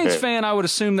as a Saints fan, I would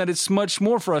assume that it's much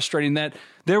more frustrating that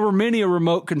there were many a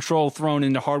remote control thrown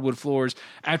into hardwood floors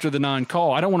after the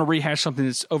non-call. I don't want to rehash something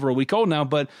that's over a week old now,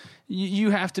 but you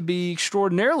have to be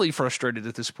extraordinarily frustrated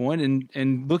at this point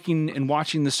and looking and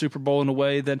watching the Super Bowl in a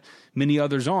way that many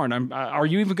others aren't. Are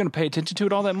you even going to pay attention to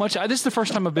it all that much? This is the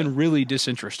first time I've been really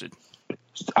disinterested.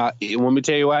 Let me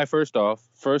tell you why. First off,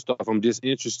 I'm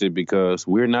disinterested because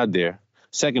we're not there.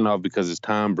 Second off, because it's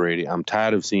Tom Brady. I'm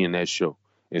tired of seeing that show.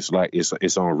 It's like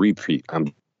it's on repeat.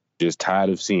 I'm just tired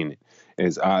of seeing it.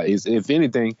 If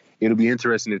anything, it'll be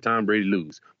interesting if Tom Brady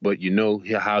lose. But you know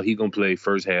how he gonna play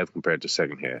first half compared to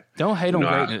second half. Don't hate on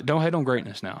greatness. Don't hate on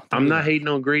greatness now. I'm not hating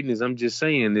on greatness. I'm just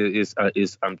saying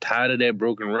I'm tired of that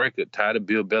broken record. Tired of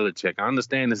Bill Belichick. I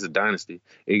understand this is a dynasty,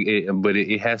 but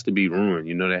it has to be ruined.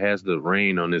 You know, that has to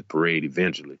rain on this parade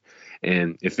eventually.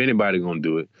 And if anybody gonna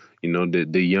do it, you know,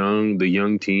 the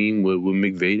young team with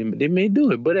McVay, they may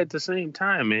do it. But at the same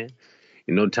time, man,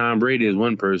 you know, Tom Brady is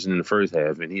one person in the first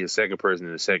half, and he's a second person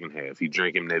in the second half. He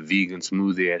drink him that vegan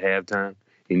smoothie at halftime,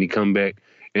 and he come back,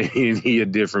 and he a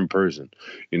different person,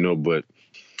 you know. But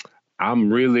I'm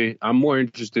more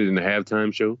interested in the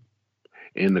halftime show,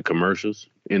 in the commercials,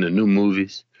 in the new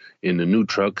movies, in the new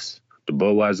trucks, the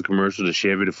Budweiser commercial, the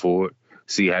Chevy, the Ford.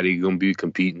 See how they gonna be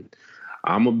competing.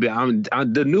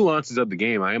 The nuances of the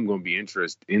game I am going to be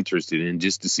interested in,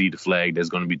 just to see the flag that's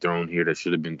going to be thrown here that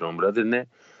should have been thrown. But other than that,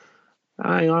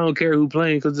 I don't care who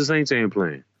playing because the Saints ain't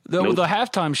playing. The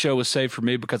halftime show was saved for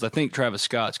me because I think Travis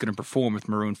Scott's going to perform with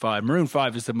Maroon 5. Maroon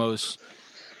 5 is the most...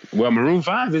 Well, Maroon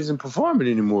 5 isn't performing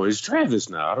anymore. It's Travis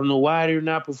now. I don't know why they're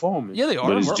not performing. Yeah, they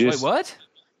are. Wait, what?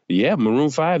 Yeah,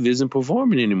 Maroon 5 isn't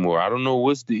performing anymore. I don't know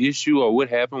what's the issue or what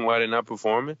happened, why they're not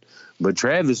performing. But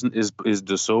Travis is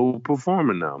the sole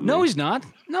performer now, man. No, he's not.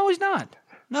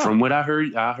 No. From what I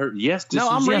heard, yes, this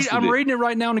was yesterday. I'm reading it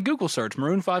right now in a Google search.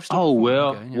 Maroon 5 still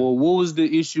performing. Okay, yeah. Well, what was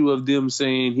the issue of them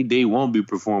saying they won't be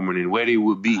performing and where they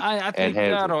would be? I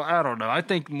don't know. I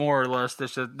think more or less they're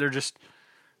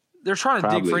trying to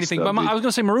dig for anything. But I was going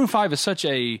to say Maroon 5 is such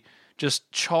a just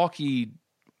chalky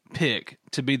pick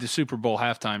to be the Super Bowl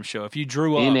halftime show. If you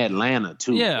drew up in Atlanta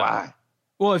too, yeah. Why?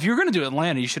 Well, if you're going to do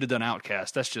Atlanta, you should have done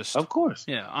Outkast. That's just of course.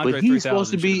 Yeah, Andre but he's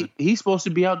supposed to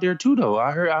be out there too, though.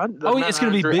 I heard. It's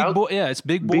going to be Big Boy. Yeah, it's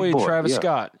Big Boy and Travis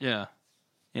Scott. Yeah.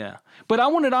 But I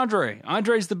wanted Andre.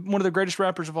 Andre's one of the greatest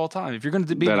rappers of all time. If you're going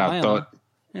to be Atlanta,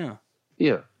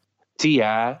 yeah.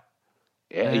 T.I.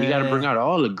 Yeah, you got to bring out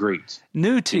all the greats.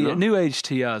 New age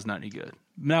T.I. is not any good.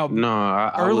 Now,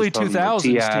 early 2000s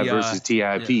T.I. versus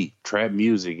T.I.P. Trap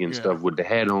music and stuff with the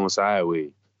hat on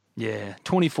sideways. Yeah,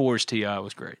 24's T.I.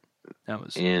 was great.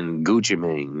 And Gucci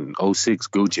Mane, 06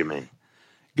 Gucci Mane.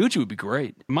 Gucci would be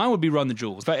great. Mine would be Run the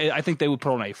Jewels. I think they would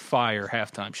put on a fire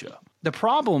halftime show. The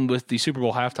problem with the Super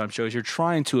Bowl halftime show is you're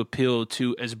trying to appeal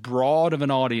to as broad of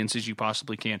an audience as you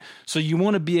possibly can. So you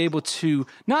want to be able to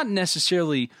not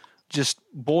necessarily just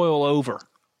boil over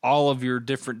all of your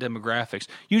different demographics.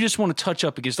 You just want to touch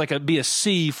up against, be a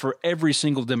C for every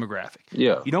single demographic.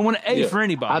 Yeah. You don't want an A for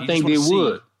anybody. I think they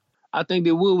would. I think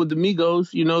they would with the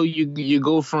Migos. You know, you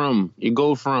go from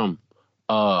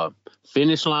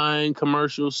finish line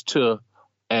commercials to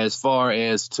as far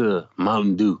as to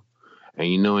Mountain Dew. And,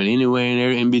 you know, and anywhere in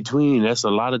there in between, that's a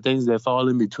lot of things that fall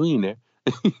in between there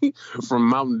from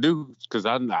Mountain Dew. Because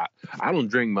I don't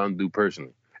drink Mountain Dew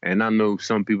personally. And I know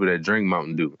some people that drink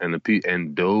Mountain Dew.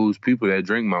 And those people that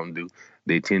drink Mountain Dew,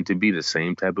 they tend to be the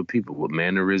same type of people with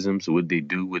mannerisms, what they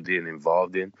do, what they're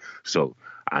involved in. So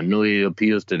I know it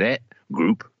appeals to that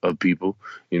group of people,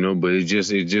 you know, but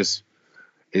it's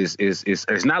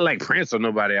not like Prince or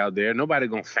nobody out there. Nobody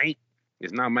gonna faint.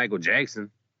 It's not Michael Jackson.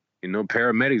 You know,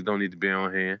 paramedics don't need to be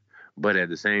on hand. But at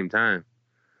the same time,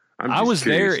 I was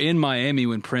there in Miami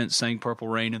when Prince sang Purple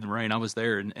Rain in the Rain. I was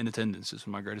there in attendance. It's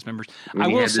one of my greatest memories. I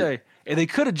will say, they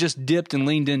could have just dipped and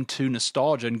leaned into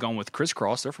nostalgia and gone with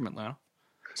Crisscross. They're from Atlanta.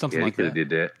 Something like that. They could have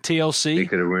did that. TLC. They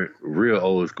could have went real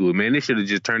old school. Man, they should have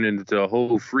just turned into a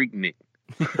whole Freaknik.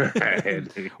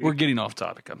 We're getting off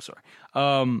topic. I'm sorry.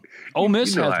 Ole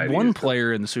Miss has one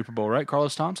player in the Super Bowl, right?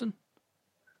 Carlos Thompson?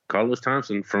 Carlos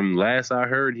Thompson, from last I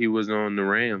heard, he was on the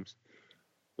Rams.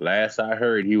 Last I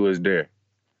heard, he was there.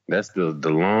 That's the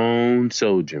lone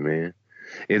soldier, man.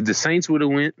 If the Saints would have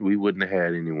went, we wouldn't have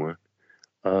had anyone.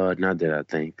 Not that I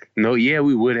think. No, yeah,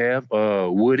 we would have.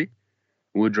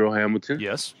 Woodrow Hamilton.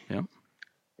 Yes, yeah.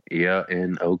 Yeah,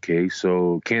 and okay,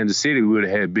 so Kansas City would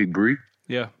have had Big Bree.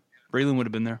 Yeah, Breland would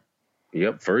have been there.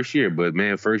 Yep, first year. But,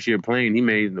 man, first year playing,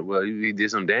 he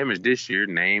did some damage this year.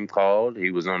 Name called.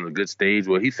 He was on a good stage.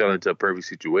 Well, he fell into a perfect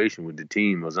situation with the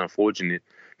team. It was unfortunate.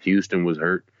 Houston was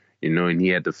hurt, you know, and he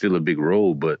had to fill a big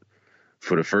role. But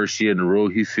for the first year in a row,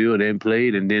 he filled and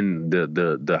played. And then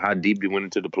the how deep he went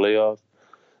into the playoffs,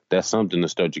 that's something to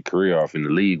start your career off in the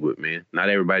league with, man. Not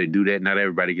everybody do that. Not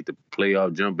everybody get the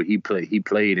playoff jump, but he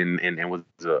played and was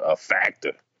a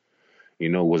factor. You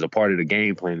know, was a part of the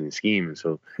game plan and scheming.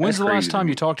 So when's the last time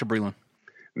you talked to Breland?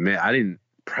 Man, I didn't.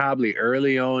 Probably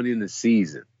early on in the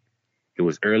season. It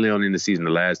was early on in the season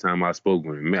the last time I spoke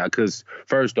with him. Because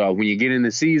first off, when you get in the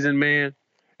season, man,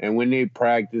 and when they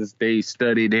practice, they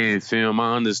study, they film.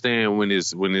 I understand when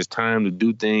it's time to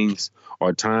do things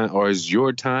or it's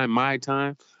your time, my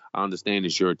time. I understand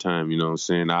it's your time. You know what I'm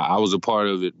saying? I was a part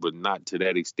of it, but not to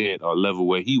that extent or level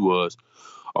where he was,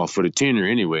 or for the tenure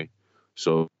anyway.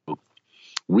 So.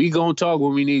 We gonna talk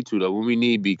when we need to, though, when we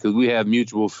need, because we have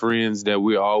mutual friends that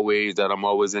I'm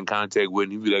always in contact with.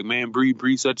 And he be like, man,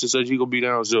 Bree, such and such, he gonna be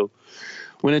down. So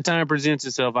when the time presents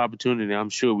itself, opportunity, I'm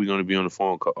sure we're gonna be on the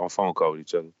phone call with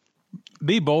each other.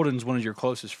 B. Bolden's one of your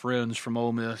closest friends from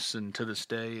Ole Miss and to this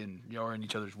day, and y'all are in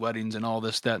each other's weddings and all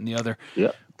this, that, and the other.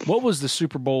 Yeah. What was the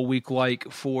Super Bowl week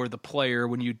like for the player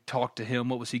when you talked to him?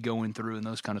 What was he going through and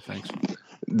those kind of things?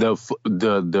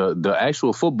 The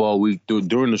actual football week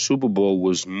during the Super Bowl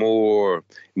was more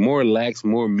lax,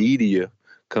 more media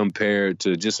compared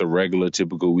to just a regular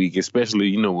typical week, especially,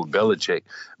 you know, with Belichick.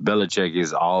 Belichick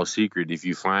is all secret. If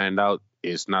you find out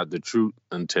it's not the truth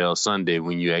until Sunday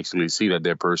when you actually see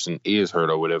that person is hurt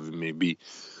or whatever it may be.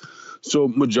 So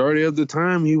majority of the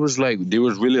time they was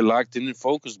really locked in and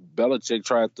focused. Belichick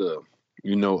tried to,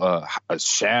 you know,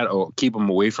 shadow, keep them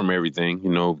away from everything. You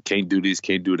know, can't do this,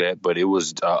 can't do that. But it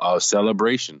was a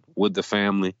celebration with the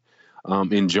family,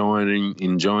 enjoying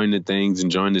the things,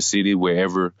 enjoying the city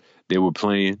wherever they were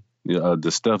playing.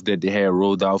 The stuff that they had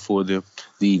rolled out for them,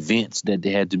 the events that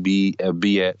they had to be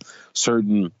at,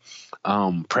 certain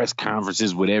press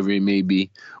conferences, whatever it may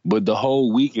be. But the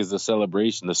whole week is a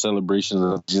celebration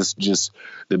of just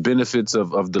the benefits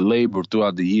of the labor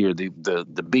throughout the year,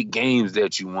 the big games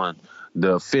that you won,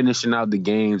 the finishing out the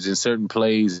games in certain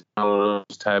plays, all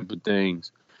those type of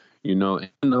things, you know,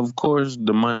 and of course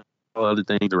the money, all other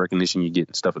things, the recognition you get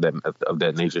and stuff of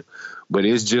that nature. But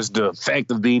it's just the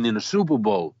fact of being in the Super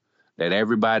Bowl that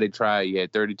everybody tried. You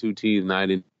had 32 teams, not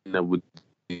ended up with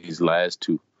these last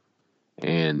two.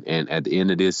 And at the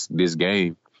end of this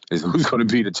game is who's going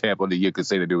to be the champ of the year, could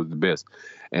say that it was the best.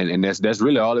 And that's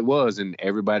really all it was. And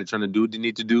everybody trying to do what they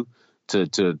need to do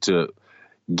to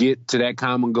get to that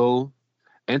common goal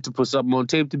and to put something on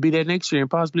tape to be that next year and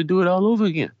possibly do it all over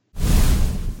again.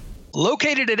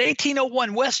 Located at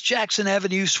 1801 West Jackson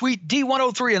Avenue, Suite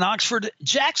D103 in Oxford,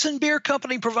 Jackson Beer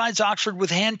Company provides Oxford with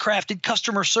handcrafted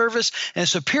customer service and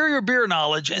superior beer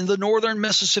knowledge in the northern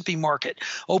Mississippi market.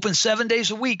 Open 7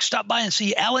 days a week. Stop by and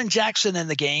see Alan Jackson and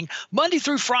the gang Monday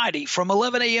through Friday from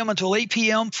 11 a.m. until 8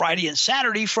 p.m., Friday and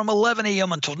Saturday from 11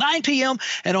 a.m. until 9 p.m.,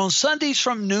 and on Sundays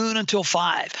from noon until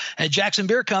 5. At Jackson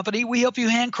Beer Company, we help you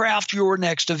handcraft your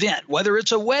next event. Whether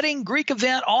it's a wedding, Greek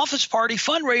event, office party,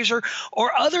 fundraiser,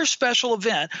 or other special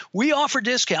event, we offer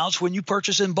discounts when you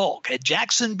purchase in bulk. At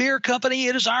Jackson Beer Company,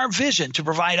 it is our vision to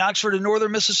provide Oxford and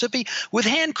northern Mississippi with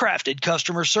handcrafted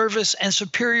customer service and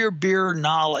superior beer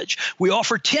knowledge. We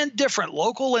offer 10 different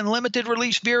local and limited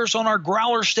release beers on our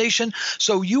growler station,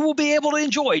 so you will be able to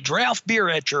enjoy draft beer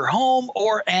at your home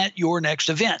or at your next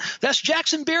event. That's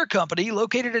Jackson Beer Company,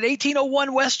 located at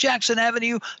 1801 West Jackson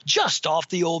Avenue, just off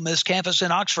the Ole Miss campus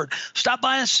in Oxford. Stop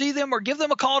by and see them or give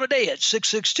them a call today at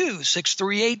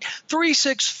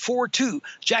 662-638-3642.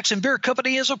 Jackson Beer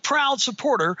Company is a proud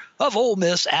supporter of Ole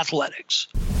Miss athletics.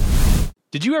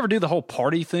 Did you ever do the whole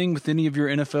party thing with any of your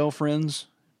NFL friends,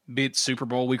 be it Super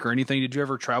Bowl week or anything? Did you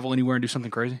ever travel anywhere and do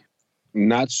something crazy?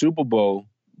 Not Super Bowl,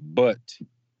 but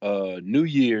New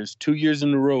Year's, 2 years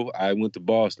in a row, I went to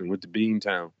Boston, went to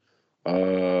Beantown.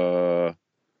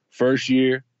 First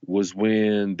year was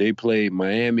when they played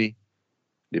Miami.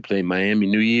 They played Miami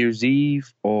New Year's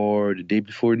Eve or the day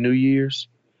before New Year's.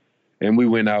 And we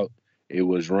went out. It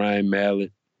was Ryan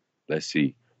Mallett.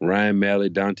 Ryan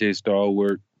Mallett, Dante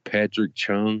Stallworth, Patrick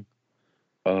Chung.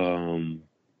 And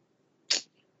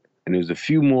there was a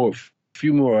few more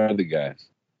other guys.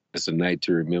 It's a night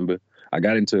to remember. I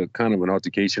got into kind of an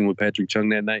altercation with Patrick Chung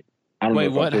that night. I don't know.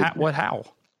 Wait, what? How?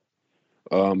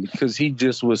 Because he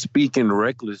just was speaking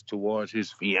reckless towards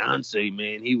his fiance.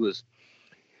 Man, he was.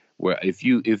 Well, if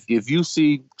you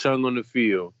see Chung on the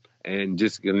field and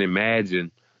just can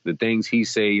imagine the things he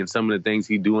say and some of the things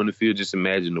he do on the field, just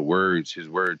imagine the words, his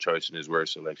word choice and his word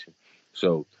selection.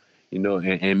 So,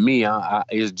 and me,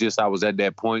 it's just I was at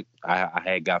that point. I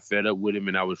had got fed up with him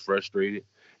and I was frustrated.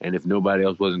 And if nobody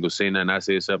else wasn't gonna say nothing, I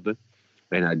said something,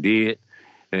 and I did.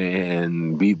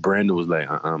 And Brandon was like,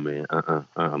 man,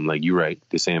 I'm like, you're right.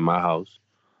 This ain't my house.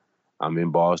 I'm in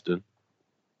Boston.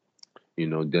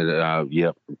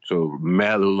 Yep. So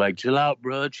Mallow was like, chill out,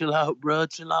 bro, chill out,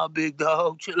 big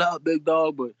dog, chill out, big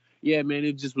dog. But yeah, man,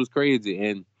 it just was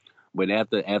crazy. But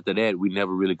after that, we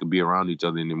never really could be around each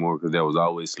other anymore because there was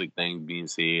always slick things being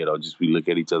said or just we look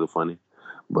at each other funny.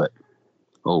 But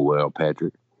oh well,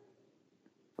 Patrick.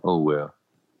 Oh well.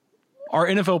 Are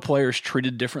NFL players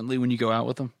treated differently when you go out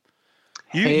with them?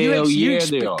 They are.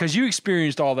 Because you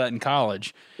experienced all that in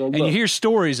college, and you hear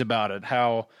stories about it,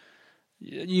 how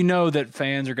that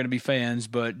fans are going to be fans,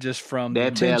 but just from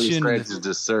that barely scratches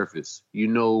the surface.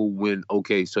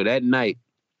 So that night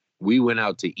we went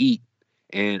out to eat,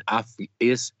 and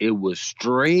it was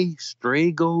Strayas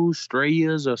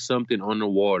or something on the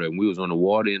water, and we was on the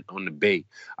water on the bay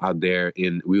out there,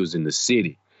 we was in the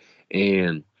city,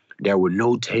 and there were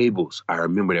no tables. I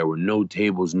remember there were no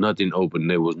tables, nothing open.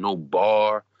 There was no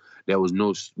bar. There was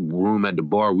no room at the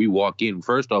bar. We walk in.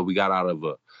 First off, we got out of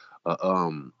a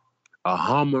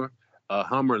Hummer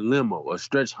limo, a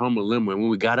stretch Hummer limo. And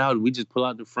when we got out, we just pull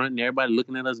out the front and everybody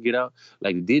looking at us get out.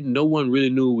 Like no one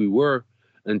really knew who we were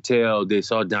until they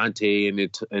saw Dante and they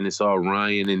saw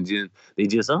Ryan, and then they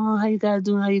just, oh, how you guys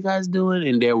doing?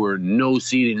 And there were no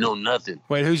seating, no nothing.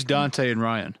 Wait, who's Dante and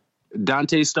Ryan?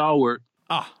 Dante Stallworth.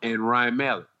 And Ryan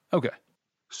Mallett. Okay.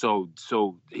 So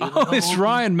it's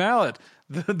Ryan Mallett,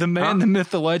 the man, the myth,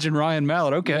 the legend, Ryan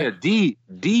Mallett. Okay. Yeah,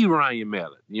 D Ryan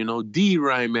Mallett. D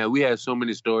Ryan Mallett. We had so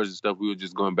many stories and stuff. We were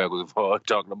just going backwards and forth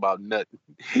talking about nothing.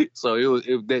 So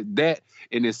that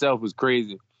in itself was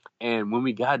crazy. And when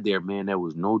we got there, man, there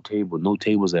was no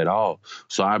tables at all.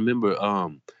 So I remember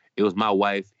it was my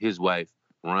wife, his wife,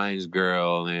 Ryan's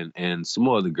girl, and some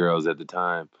other girls at the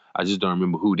time. I just don't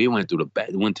remember who. They went to the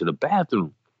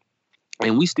bathroom,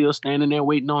 and we still standing there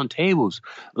waiting on tables.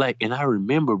 And I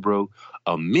remember, bro,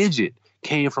 a midget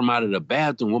came from out of the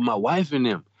bathroom with my wife and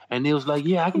them, and they was like,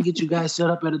 "Yeah, I can get you guys set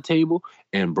up at a table."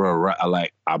 And bro,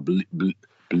 believe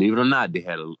it or not, they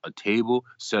had a table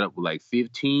set up with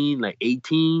 15,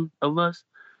 18 of us,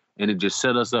 and it just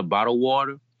set us up bottled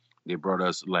water. They brought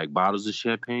us bottles of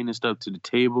champagne and stuff to the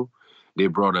table. They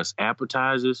brought us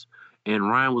appetizers. And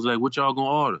Ryan was like, what y'all gonna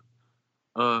order?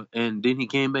 And then he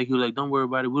came back. He was like, don't worry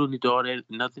about it. We don't need to order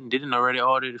nothing. They didn't already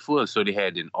order it for us. So they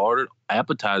had ordered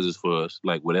appetizers for us.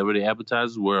 Whatever the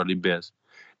appetizers were the best.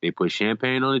 They put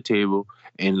champagne on the table.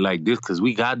 And this, because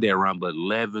we got there around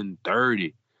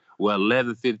 11:30. Well,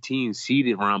 11:15,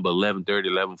 seated around 11:30,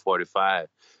 11:45.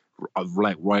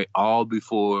 Right all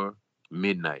before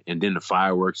midnight. And then the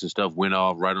fireworks and stuff went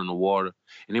off right on the water.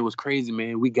 And it was crazy,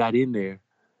 man. We got in there,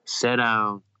 sat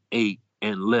down, ate,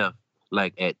 and left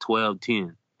like at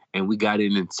 12:10. And we got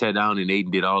in and sat down and ate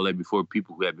and did all that before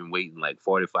people who had been waiting like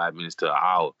 45 minutes to an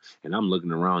hour. And I'm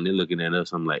looking around, they're looking at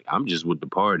us. I'm like, I'm just with the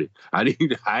party. I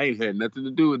ain't had nothing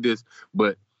to do with this.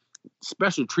 But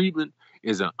special treatment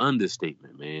is an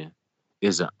understatement, man.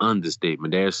 It's an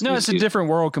understatement. It's a different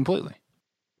world completely.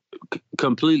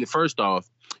 Completely. First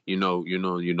off,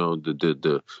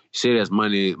 the say that's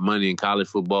money in college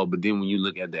football, but then when you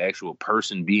look at the actual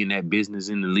person being that business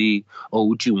in the league, oh,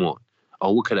 what you want?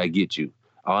 Oh, what could I get you?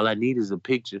 All I need is a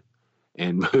picture.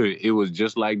 And it was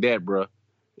just like that, bro.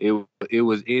 It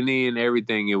was any and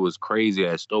everything. It was crazy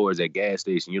at stores, at gas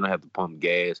stations. You don't have to pump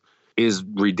gas. It's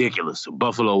ridiculous.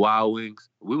 Buffalo Wild Wings.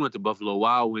 We went to Buffalo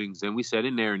Wild Wings and we sat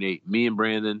in there and ate. Me and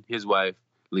Brandon, his wife,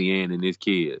 Leanne, and his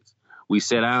kids. We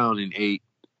sat down and ate.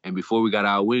 And before we got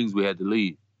our wings, we had to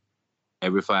leave.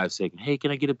 Every 5 seconds. Hey, can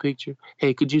I get a picture?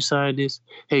 Hey, could you sign this?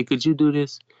 Hey, could you do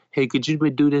this? Hey, could you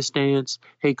do this dance?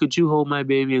 Hey, could you hold my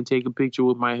baby and take a picture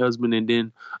with my husband? And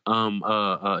then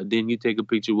then you take a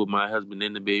picture with my husband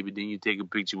and the baby. Then you take a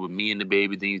picture with me and the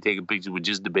baby. Then you take a picture with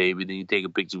just the baby. Then you take a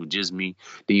picture with just me.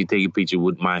 Then you take a picture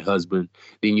with my husband.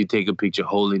 Then you take a picture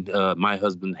holding my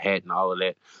husband's hat and all of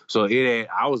that. So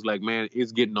I was like, man,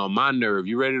 it's getting on my nerve.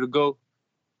 You ready to go?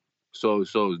 So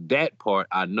that part,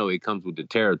 I know it comes with the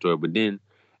territory, but then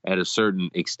at a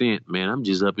certain extent, man, I'm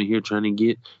just up in here trying to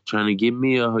get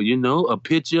me a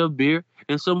pitcher of beer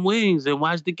and some wings and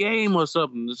watch the game or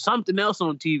something else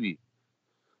on TV.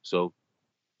 So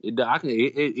it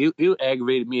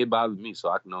aggravated me, it bothered me. So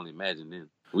I can only imagine then.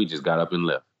 We just got up and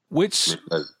left. Which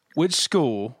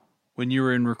school, when you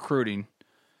were in recruiting,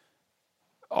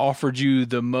 offered you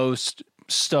the most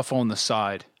stuff on the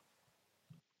side?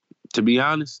 To be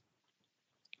honest,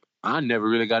 I never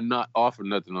really got offered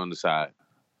nothing on the side.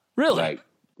 Really?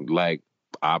 Like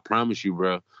I promise you,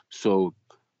 bro. So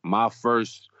my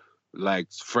first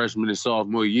freshman and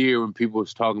sophomore year, when people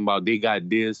was talking about they got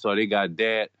this or they got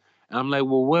that, and I'm like,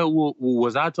 well,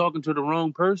 was I talking to the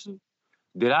wrong person?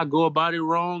 Did I go about it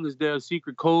wrong? Is there a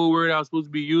secret code word I was supposed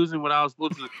to be using when I was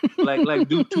supposed to like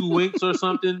do 2 winks or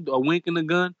something, a wink and a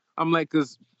gun? I'm like,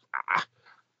 cause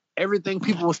everything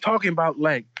people was talking about,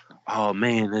 like, oh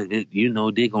man, they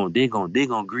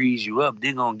gonna grease you up,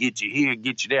 they gonna get you here,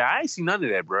 get you there. I ain't seen none of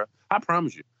that, bro. I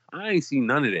promise you, I ain't seen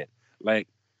none of that. Like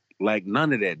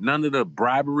none of that, none of the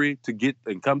bribery to get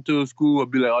and come to a school or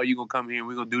be like, oh, you gonna come here and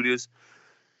we gonna do this.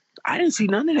 I didn't see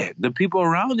none of that. The people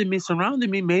surrounding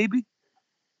me, maybe,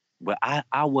 but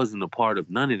I wasn't a part of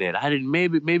none of that. I didn't.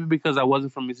 Maybe because I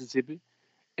wasn't from Mississippi,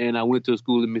 and I went to a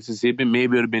school in Mississippi.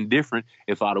 Maybe it would have been different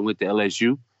if I'd have went to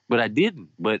LSU. But I didn't.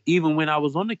 But even when I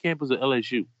was on the campus of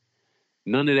LSU,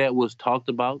 none of that was talked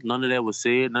about. None of that was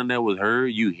said. None of that was heard.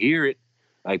 You hear it,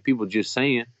 like people just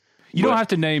saying. You don't have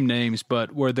to name names,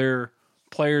 but were there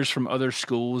players from other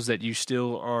schools that you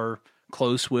still are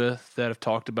close with that have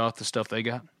talked about the stuff they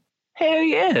got? Hell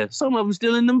yeah. Some of them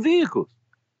still in them vehicles.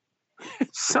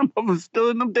 Some of them still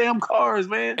in them damn cars,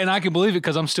 man. And I can believe it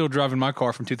because I'm still driving my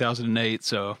car from 2008.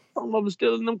 So some of them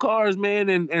still in them cars, man.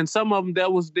 And some of them,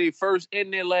 that was their first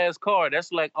and their last car.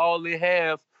 That's like all they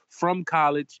have from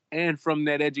college and from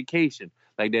that education.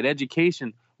 Like that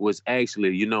education was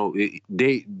actually,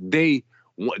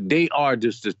 they are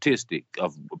the statistic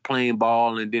of playing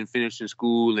ball and then finishing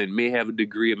school and may have a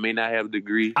degree or may not have a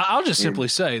degree. I'll just simply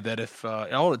say that if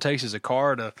all it takes is a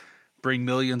car to bring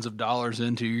millions of dollars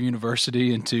into your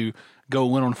university and to go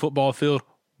win on a football field,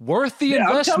 worth the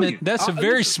investment. That's a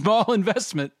very small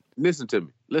investment. Listen to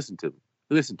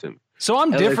me. So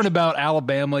I'm different about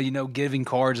Alabama, giving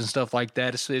cards and stuff like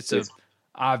that. It's a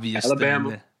obvious Alabama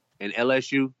thing. And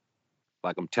LSU,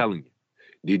 like I'm telling you.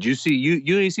 Did you see you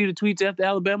didn't see the tweets after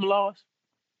Alabama lost?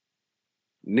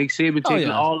 Nick Saban talking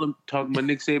about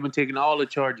Nick Saban taking all the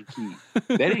Charger keys.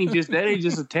 That ain't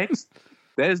just a text.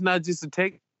 That is not just a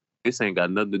text. This ain't got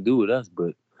nothing to do with us,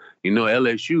 but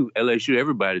LSU,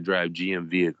 everybody drive GM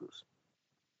vehicles.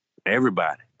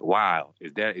 Everybody. Wow.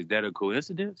 Is that a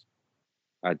coincidence?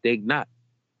 I think not.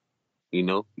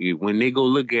 When they go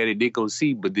look at it, they go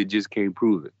see, but they just can't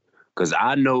prove it. Because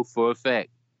I know for a fact,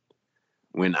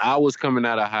 when I was coming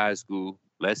out of high school,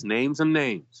 let's name some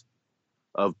names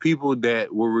of people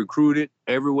that were recruited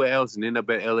everywhere else and end up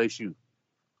at LSU.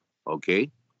 Okay?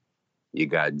 You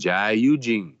got Jai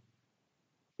Eugene.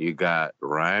 You got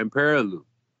Ryan Perilou.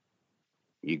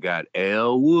 You got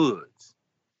L. Woods.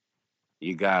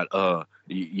 You got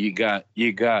you got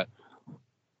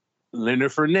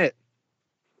Leonard Fournette.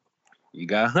 You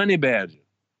got Honey Badger.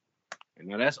 And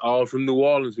now that's all from New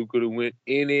Orleans who could have went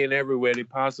any and everywhere they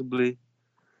possibly,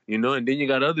 and then you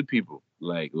got other people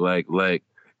like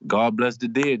God bless the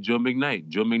dead, Joe McKnight.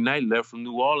 Joe McKnight left from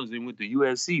New Orleans and went to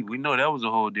USC. We know that was a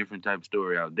whole different type of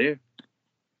story out there.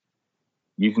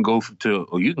 You can go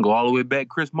all the way back.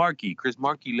 Chris Markey. Chris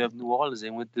Markey left New Orleans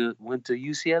and went to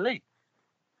UCLA.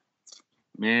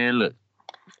 Man, look,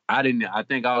 I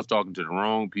think I was talking to the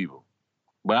wrong people,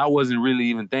 but I wasn't really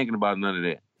even thinking about none of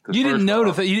that. You didn't know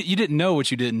you didn't know what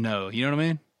you didn't know. You know what I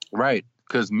mean? Right.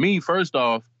 Because me, first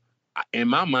off, in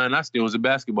my mind, I still was a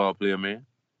basketball player, man.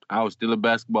 I was still a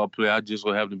basketball player. I just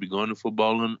so happened to be going to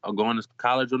football or going to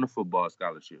college on a football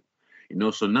scholarship.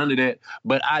 So none of that.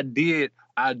 But I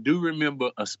do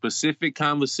remember a specific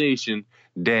conversation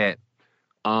that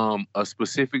a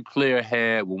specific player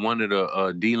had with one of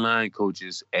the D-line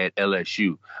coaches at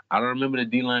LSU. I don't remember the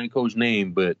D-line coach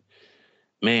name, but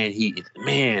I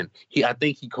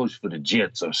think he coached for the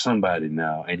Jets or somebody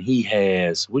now, and he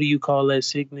has, what do you call that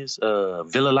sickness?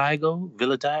 Vitiligo,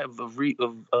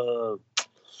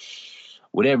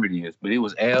 whatever it is. But it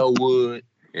was Al Wood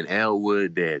and Al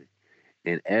Wood daddy,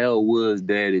 and Al Wood's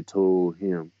daddy told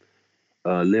him,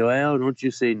 "Lil Al, don't you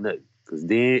say nothing, because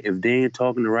then if they ain't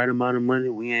talking the right amount of money,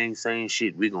 we ain't saying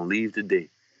shit. We gonna leave today."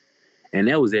 And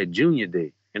that was at junior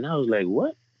day, and I was like,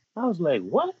 "What?" I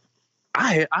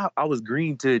was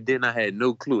green to it, then I had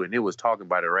no clue, and it was talking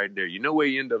about it right there. You know where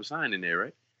you end up signing there,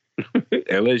 right?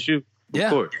 LSU. Yeah.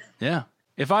 Of course. Yeah.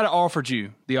 If I'd offered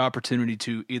you the opportunity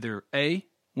to either A,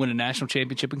 win a national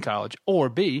championship in college, or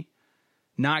B,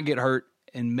 not get hurt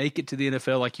and make it to the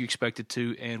NFL like you expected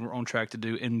to and were on track to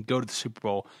do and go to the Super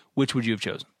Bowl, which would you have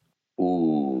chosen?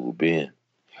 Ooh, Ben.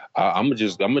 I'm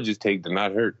gonna just take the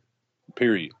not hurt.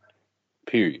 Period.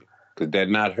 Because that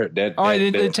not hurt. All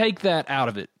right, then take that out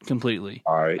of it completely.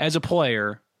 All right. As a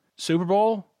player, Super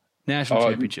Bowl, national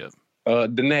championship. The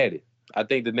Natty. I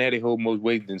think the Natty hold more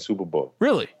weight than Super Bowl.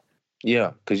 Really?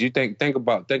 Yeah, because you think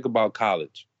about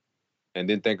college, and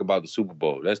then think about the Super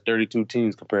Bowl. That's 32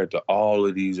 teams compared to all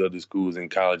of these other schools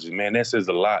and colleges. Man, that says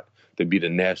a lot to be the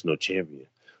national champion.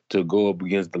 To go up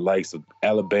against the likes of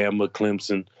Alabama,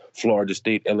 Clemson, Florida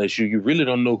State, LSU. You really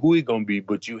don't know who it's going to be,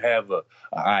 but you have an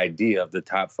idea of the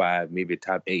top 5, maybe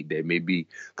top 8 that may be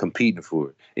competing for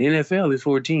it. The NFL is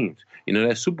 4 teams.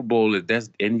 That Super Bowl,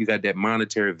 and you got that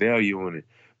monetary value on it.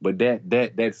 But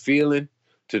that feeling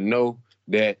to know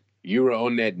that you were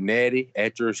on that natty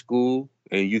at your school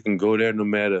and you can go there no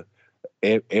matter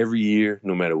every year,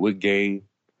 no matter what game,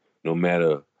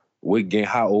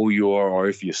 how old you are, or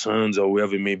if your sons or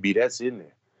whoever it may be, that's in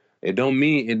there. It does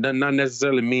not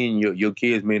necessarily mean your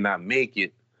kids may not make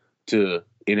it to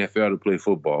NFL to play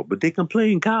football, but they can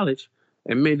play in college,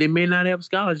 and they may not have a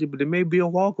scholarship, but they may be a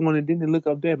walk-on, and then they look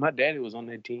up there. My daddy was on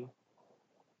that team.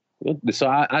 So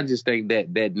I just think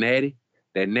that natty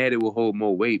will hold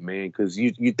more weight, man, because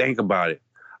you think about it.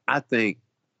 I think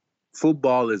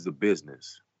football is a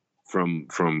business from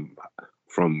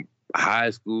high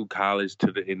school, college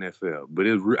to the NFL.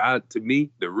 But to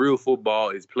me, the real football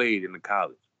is played in the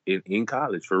college. In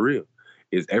college, for real.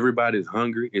 Everybody's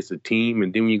hungry. It's a team.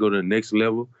 And then when you go to the next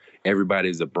level,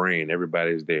 everybody's a brand.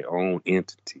 Everybody's their own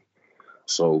entity.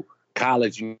 So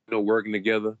college, working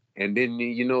together. And then,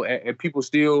 and people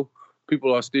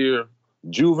are still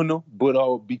juvenile, but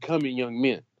are becoming young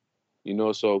men.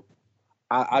 So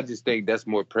I just think that's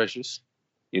more precious.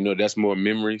 That's more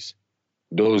memories.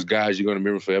 Those guys you're going to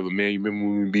remember forever. Man, you remember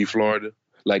when we beat Florida?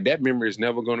 Like, that memory is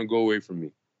never going to go away from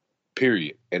me.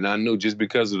 Period. And I know just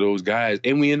because of those guys,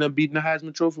 and we end up beating the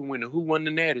Heisman Trophy winner. Who won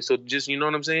the Natty? So just, you know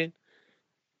what I'm saying?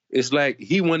 It's like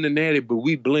he won the Natty, but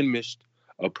we blemished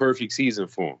a perfect season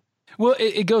for him. Well,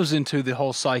 it goes into the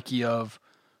whole psyche of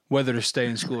whether to stay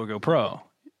in school or go pro.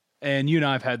 And you and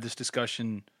I have had this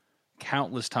discussion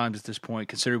countless times at this point,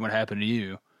 considering what happened to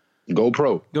you. Go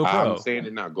pro. Go pro. I'm saying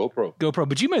it now. Go pro. Go pro.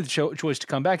 But you made the choice to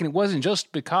come back, and it wasn't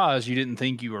just because you didn't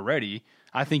think you were ready.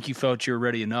 I think you felt you were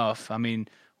ready enough. I mean,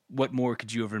 what more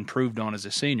could you have improved on as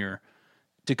a senior?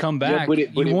 To come back,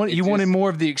 you wanted more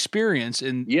of the experience.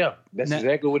 And yeah, that's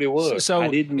exactly what it was. So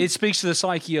it speaks to the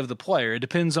psyche of the player. It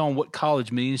depends on what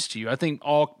college means to you. I think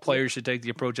all players should take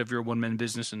the approach of your one-man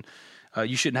business, and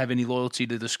you shouldn't have any loyalty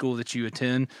to the school that you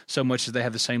attend so much as they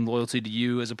have the same loyalty to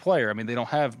you as a player. I mean, they don't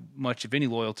have much of any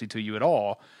loyalty to you at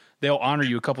all. They'll honor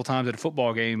you a couple times at a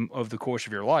football game over the course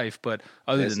of your life, but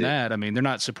other than that, I mean, they're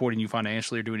not supporting you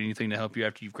financially or doing anything to help you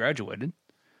after you've graduated.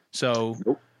 So,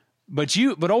 nope.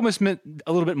 But Ole Miss meant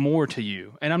a little bit more to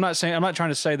you. And I'm not trying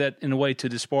to say that in a way to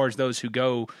disparage those who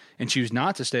go and choose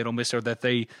not to stay at Ole Miss, or that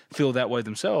they feel that way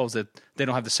themselves, that they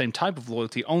don't have the same type of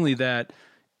loyalty, only that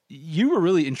you were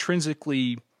really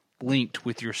intrinsically linked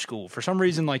with your school. For some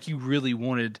reason, like you really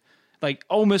wanted, like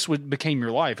Ole Miss became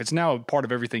your life. It's now a part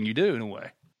of everything you do in a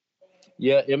way.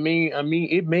 Yeah, I mean,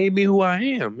 it made me who I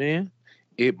am, man.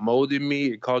 It molded me.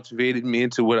 It cultivated me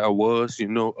into what I was. You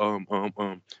know,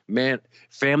 man,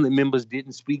 family members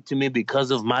didn't speak to me because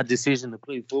of my decision to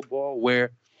play football, where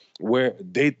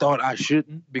they thought I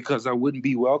shouldn't because I wouldn't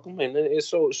be welcome, and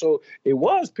so it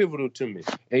was pivotal to me.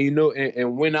 And you know,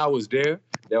 and when I was there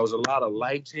was a lot of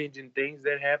life-changing things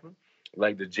that happened,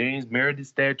 like the James Meredith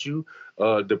statue,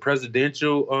 the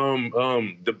presidential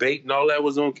debate, and all that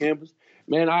was on campus.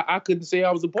 Man, I couldn't say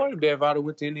I was a part of that if I'd have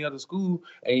went to any other school.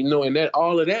 And, you know, and that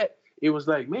all of that, it was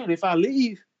like, man, if I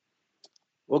leave,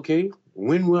 okay,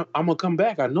 I'm going to come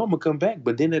back. I know I'm going to come back.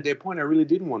 But then at that point, I really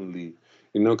didn't want to leave,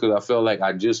 you know, because I felt like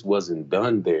I just wasn't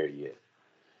done there yet,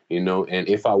 you know. And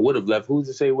if I would have left, who's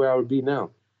to say where I would be now?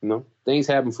 You know, things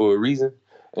happen for a reason.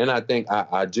 And I think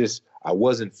I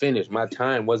wasn't finished. My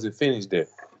time wasn't finished there.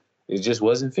 It just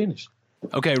wasn't finished.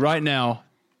 Okay, right now,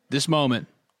 this moment,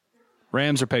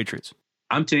 Rams or Patriots?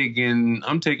 I'm taking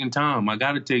Tom. I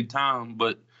got to take Tom,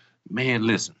 but man,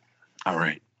 listen. All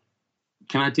right.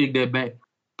 Can I take that back?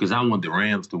 Because I want the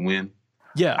Rams to win.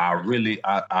 Yeah.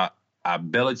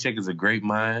 Belichick is a great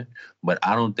mind, but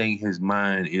I don't think his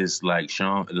mind is like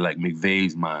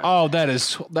McVay's mind. Oh, that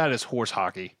is horse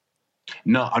hockey.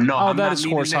 No. Oh, that is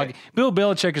horse hockey. Bill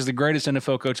Belichick is the greatest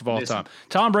NFL coach of all time.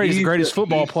 Tom Brady is the greatest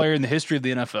football player in the history of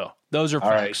the NFL. Those are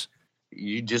facts. Right.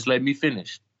 You just let me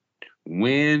finish.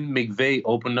 When McVay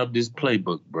opened up this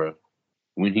playbook, bro,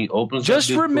 when he opens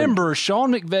just remember,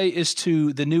 Sean McVay is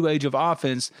to the new age of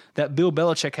offense that Bill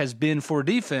Belichick has been for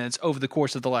defense over the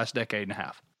course of the last decade and a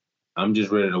half. I'm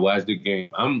just ready to watch the game.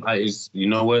 You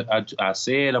know what? I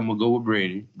said I'm going to go with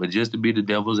Brady, but just to be the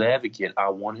devil's advocate, I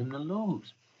want him to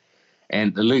lose.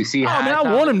 And see how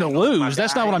I want him to lose.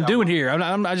 That's not what I'm doing here. I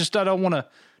don't want to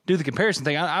do the comparison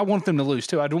thing. I want them to lose,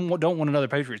 too. I don't want another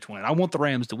Patriots to win. I want the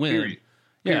Rams to win.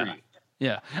 Period.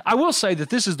 Yeah. I will say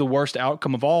that this is the worst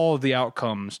outcome of all of the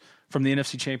outcomes from the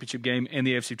NFC Championship game and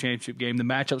the AFC Championship game, the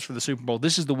matchups for the Super Bowl.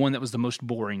 This is the one that was the most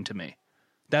boring to me.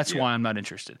 That's why I'm not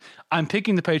interested. I'm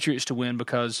picking the Patriots to win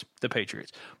because the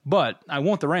Patriots. But I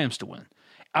want the Rams to win.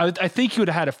 I think you would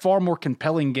have had a far more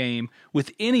compelling game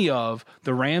with any of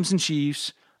the Rams and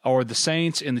Chiefs or the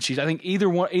Saints and the Chiefs. I think either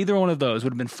one of those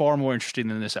would have been far more interesting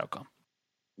than this outcome.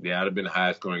 Yeah, it would have been a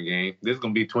high-scoring game. This is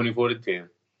going to be 24-10.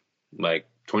 Like,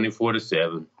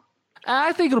 24-7.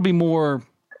 I think it'll be more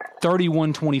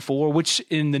 31-24, which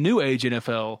in the new age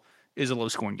NFL is a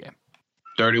low-scoring game.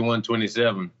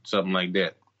 31-27, something like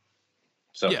that.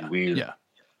 Something weird. Yeah.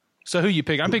 So who you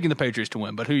picking? I'm picking the Patriots to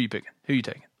win, but who are you picking? Who are you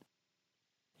taking?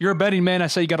 You're a betting man. I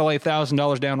say you got to lay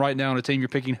 $1,000 down right now on a team. You're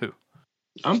picking who?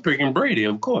 I'm picking Brady,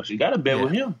 of course. You got to bet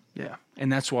with him. Yeah,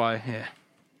 and that's why.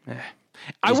 Yeah.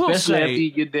 I will say, after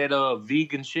you get that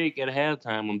vegan shake at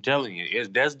halftime, I'm telling you,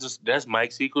 that's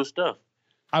Mike Sequel stuff.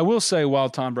 I will say, while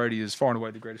Tom Brady is far and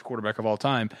away the greatest quarterback of all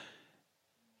time,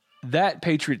 that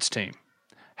Patriots team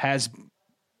has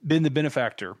been the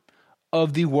benefactor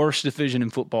of the worst division in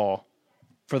football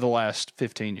for the last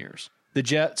 15 years. The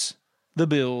Jets, the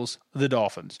Bills, the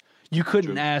Dolphins. You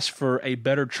couldn't ask for a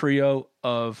better trio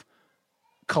of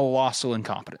colossal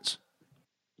incompetence.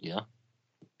 Yeah.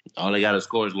 All they got to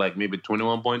score is like maybe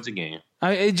 21 points a game.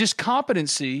 Just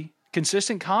competency,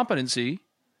 consistent competency,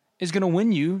 is going to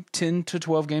win you 10 to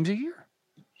 12 games a year.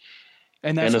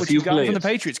 And that's what you got from the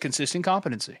Patriots, consistent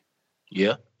competency.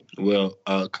 Yeah. Well,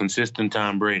 consistent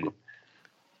Tom Brady.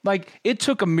 Like, it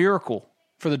took a miracle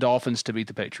for the Dolphins to beat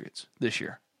the Patriots this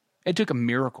year. It took a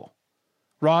miracle.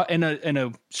 And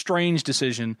a strange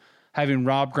decision, having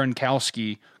Rob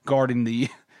Gronkowski guarding the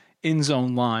end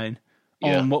zone line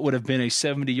on what would have been a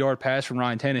 70-yard pass from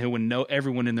Ryan Tannehill when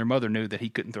everyone and their mother knew that he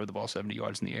couldn't throw the ball 70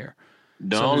 yards in the air.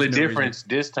 The only difference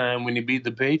this time when he beat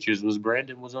the Patriots was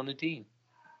Brandon was on the team.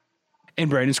 And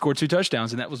Brandon scored 2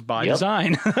 touchdowns, and that was by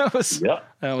design. that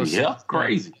was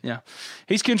crazy. Yeah.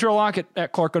 He's Kentrell Lockett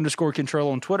at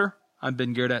Clark_Kentrell on Twitter. I've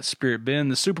been Garrett at Spirit Ben.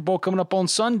 The Super Bowl coming up on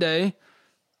Sunday.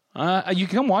 You can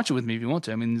come watch it with me if you want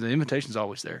to. I mean, the invitation's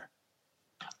always there.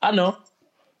 I know.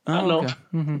 Okay.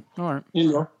 Mm-hmm. All right.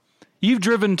 You know. You've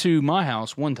driven to my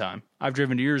house one time. I've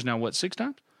driven to yours now, 6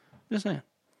 times? Just saying.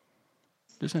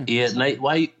 Yeah, Nate,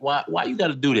 why you got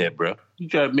to do that, bro? You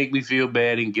try to make me feel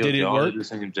bad and guilty all at the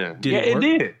same time. It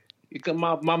did.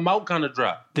 My mouth kind of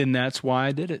dropped. Then that's why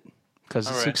I did it, because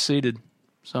it succeeded.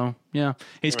 So, yeah.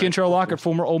 He's Kentrell Lockett,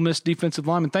 former Ole Miss defensive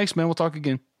lineman. Thanks, man. We'll talk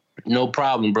again. No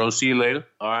problem, bro. See you later.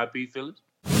 R.I.P. Phillips.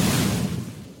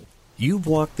 You've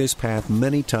walked this path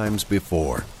many times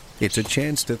before. It's a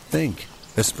chance to think,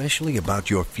 especially about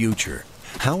your future.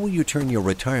 How will you turn your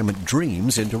retirement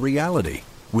dreams into reality?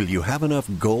 Will you have enough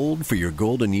gold for your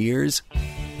golden years?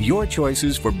 Your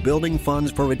choices for building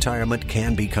funds for retirement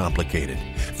can be complicated.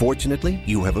 Fortunately,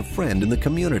 you have a friend in the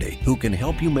community who can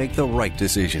help you make the right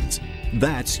decisions.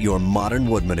 That's your Modern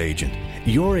Woodman agent.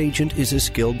 Your agent is a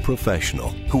skilled professional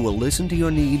who will listen to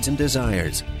your needs and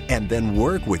desires and then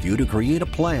work with you to create a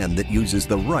plan that uses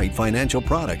the right financial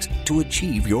products to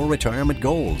achieve your retirement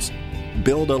goals.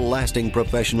 Build a lasting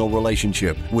professional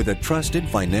relationship with a trusted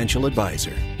financial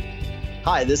advisor.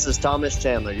 Hi, this is Thomas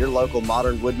Chandler, your local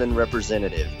Modern Woodman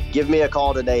representative. Give me a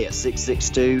call today at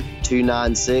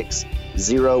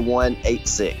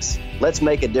 662-296-0186. Let's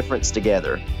make a difference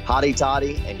together. Hotty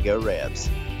toddy and go Rebs.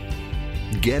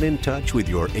 Get in touch with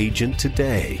your agent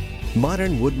today.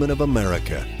 Modern Woodman of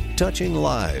America. Touching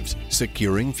lives,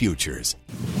 securing futures.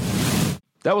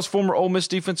 That was former Ole Miss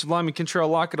defensive lineman Kentrell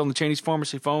Lockett on the Cheney's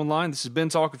Pharmacy phone line. This has been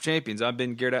Talk of Champions. I've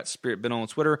been Garrett at Spirit Ben on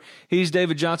Twitter. He's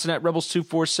David Johnson at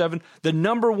Rebels247. The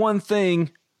number one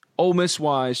thing Ole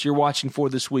Miss-wise you're watching for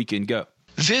this weekend. Go.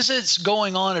 Visits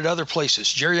going on at other places.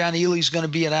 Jerrion Ealy's going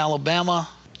to be at Alabama.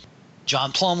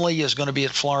 John Plumlee is going to be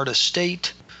at Florida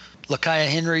State. Lakia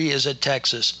Henry is at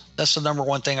Texas. That's the number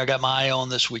one thing I got my eye on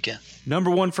this weekend. Number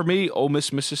one for me, Ole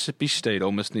Miss, Mississippi State.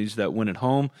 Ole Miss needs that win at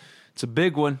home. It's a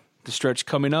big one. The stretch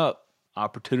coming up,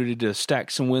 opportunity to stack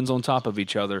some wins on top of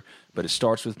each other, but it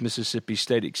starts with Mississippi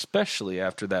State, especially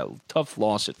after that tough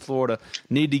loss at Florida.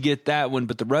 Need to get that one,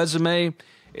 but the resume,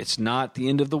 it's not the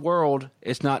end of the world.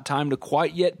 It's not time to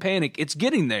quite yet panic. It's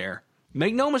getting there.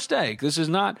 Make no mistake, this is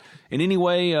not in any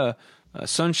way a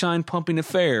sunshine-pumping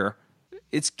affair.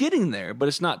 It's getting there, but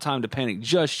it's not time to panic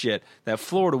just yet. That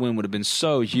Florida win would have been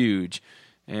so huge,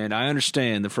 and I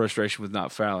understand the frustration with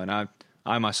not fouling.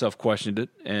 I myself questioned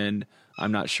it, and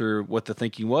I'm not sure what the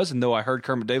thinking was. And though I heard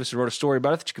Kermit Davis wrote a story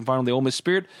about it that you can find on the Ole Miss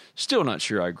Spirit, still not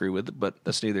sure I agree with it, but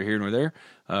that's neither here nor there.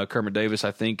 Kermit Davis, I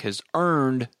think, has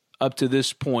earned, up to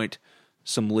this point,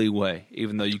 some leeway,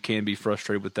 even though you can be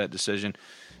frustrated with that decision.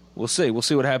 We'll see. We'll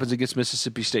see what happens against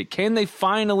Mississippi State. Can they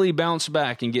finally bounce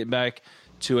back and get back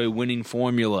to a winning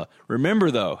formula?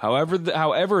 Remember, though,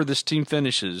 however this team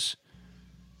finishes,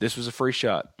 this was a free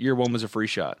shot. Year one was a free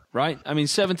shot, right? I mean,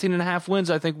 17.5 wins,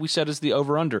 I think we said is the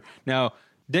over-under. Now,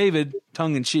 David,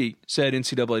 tongue-in-cheek, said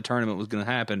NCAA tournament was going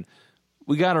to happen.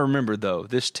 We got to remember, though,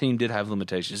 this team did have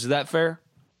limitations. Is that fair?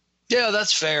 Yeah,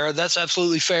 that's fair. That's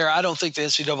absolutely fair. I don't think the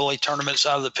NCAA tournament's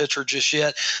out of the picture just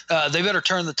yet. They better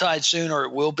turn the tide soon or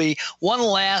it will be. One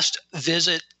last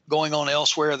visit going on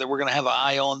elsewhere that we're going to have an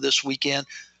eye on this weekend.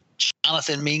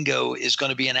 Jonathan Mingo is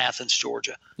going to be in Athens,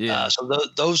 Georgia. Yeah. So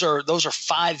those are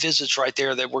 5 visits right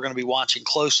there that we're going to be watching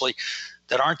closely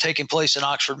that aren't taking place in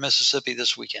Oxford, Mississippi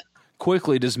this weekend.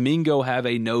 Quickly, does Mingo have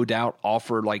a no-doubt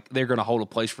offer, like they're going to hold a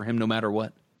place for him no matter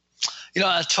what? You know,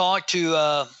 I talked to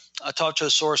a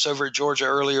source over at Georgia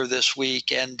earlier this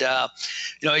week, and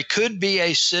it could be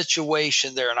a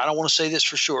situation there, and I don't want to say this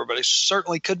for sure, but it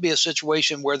certainly could be a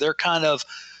situation where they're kind of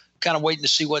waiting to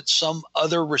see what some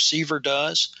other receiver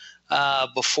does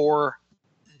before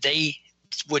they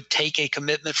would take a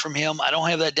commitment from him. I don't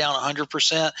have that down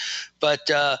 100%,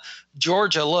 but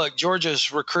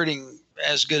Georgia's recruiting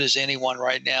as good as anyone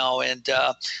right now, and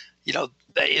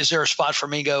is there a spot for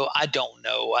Mingo? I don't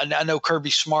know. I know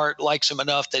Kirby Smart likes him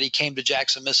enough that he came to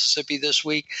Jackson, Mississippi this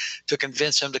week to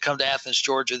convince him to come to Athens,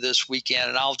 Georgia this weekend,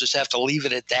 and I'll just have to leave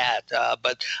it at that.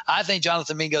 But I think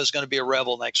Jonathan Mingo is going to be a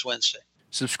Rebel next Wednesday.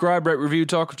 Subscribe, rate, review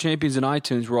Talk of Champions in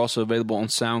iTunes. We're also available on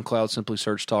SoundCloud. Simply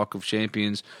search Talk of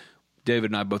Champions.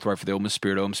 David and I both write for the Ole Miss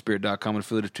Spirit, OleMissSpirit.com, and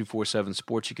affiliate of 247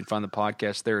 Sports. You can find the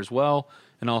podcast there as well,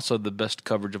 and also the best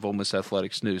coverage of Ole Miss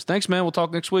athletics news. Thanks, man. We'll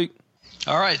talk next week.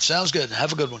 All right. Sounds good.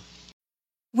 Have a good one.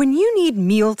 When you need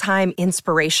mealtime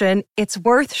inspiration, it's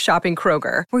worth shopping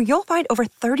Kroger, where you'll find over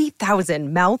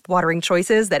 30,000 mouth-watering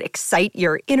choices that excite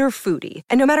your inner foodie.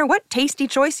 And no matter what tasty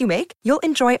choice you make, you'll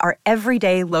enjoy our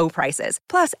everyday low prices,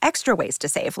 plus extra ways to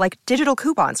save, like digital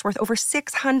coupons worth over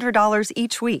 $600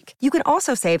 each week. You can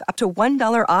also save up to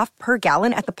 $1 off per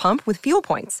gallon at the pump with fuel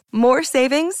points. More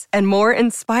savings and more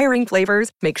inspiring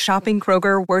flavors make shopping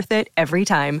Kroger worth it every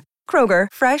time. Kroger,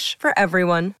 fresh for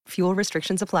everyone. Fuel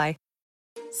restrictions apply.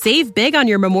 Save big on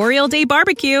your Memorial Day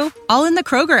barbecue, all in the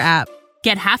Kroger app.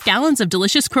 Get half gallons of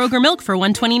delicious Kroger milk for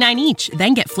 $1.29 each.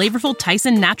 Then get flavorful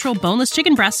Tyson natural boneless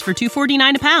chicken breasts for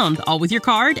 $2.49 a pound, all with your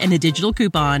card and a digital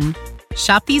coupon.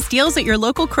 Shop these deals at your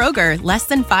local Kroger, less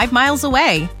than 5 miles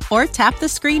away. Or tap the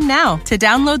screen now to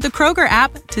download the Kroger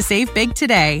app to save big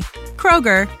today.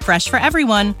 Kroger, fresh for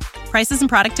everyone. Prices and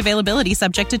product availability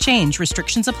subject to change.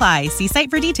 Restrictions apply. See site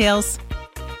for details.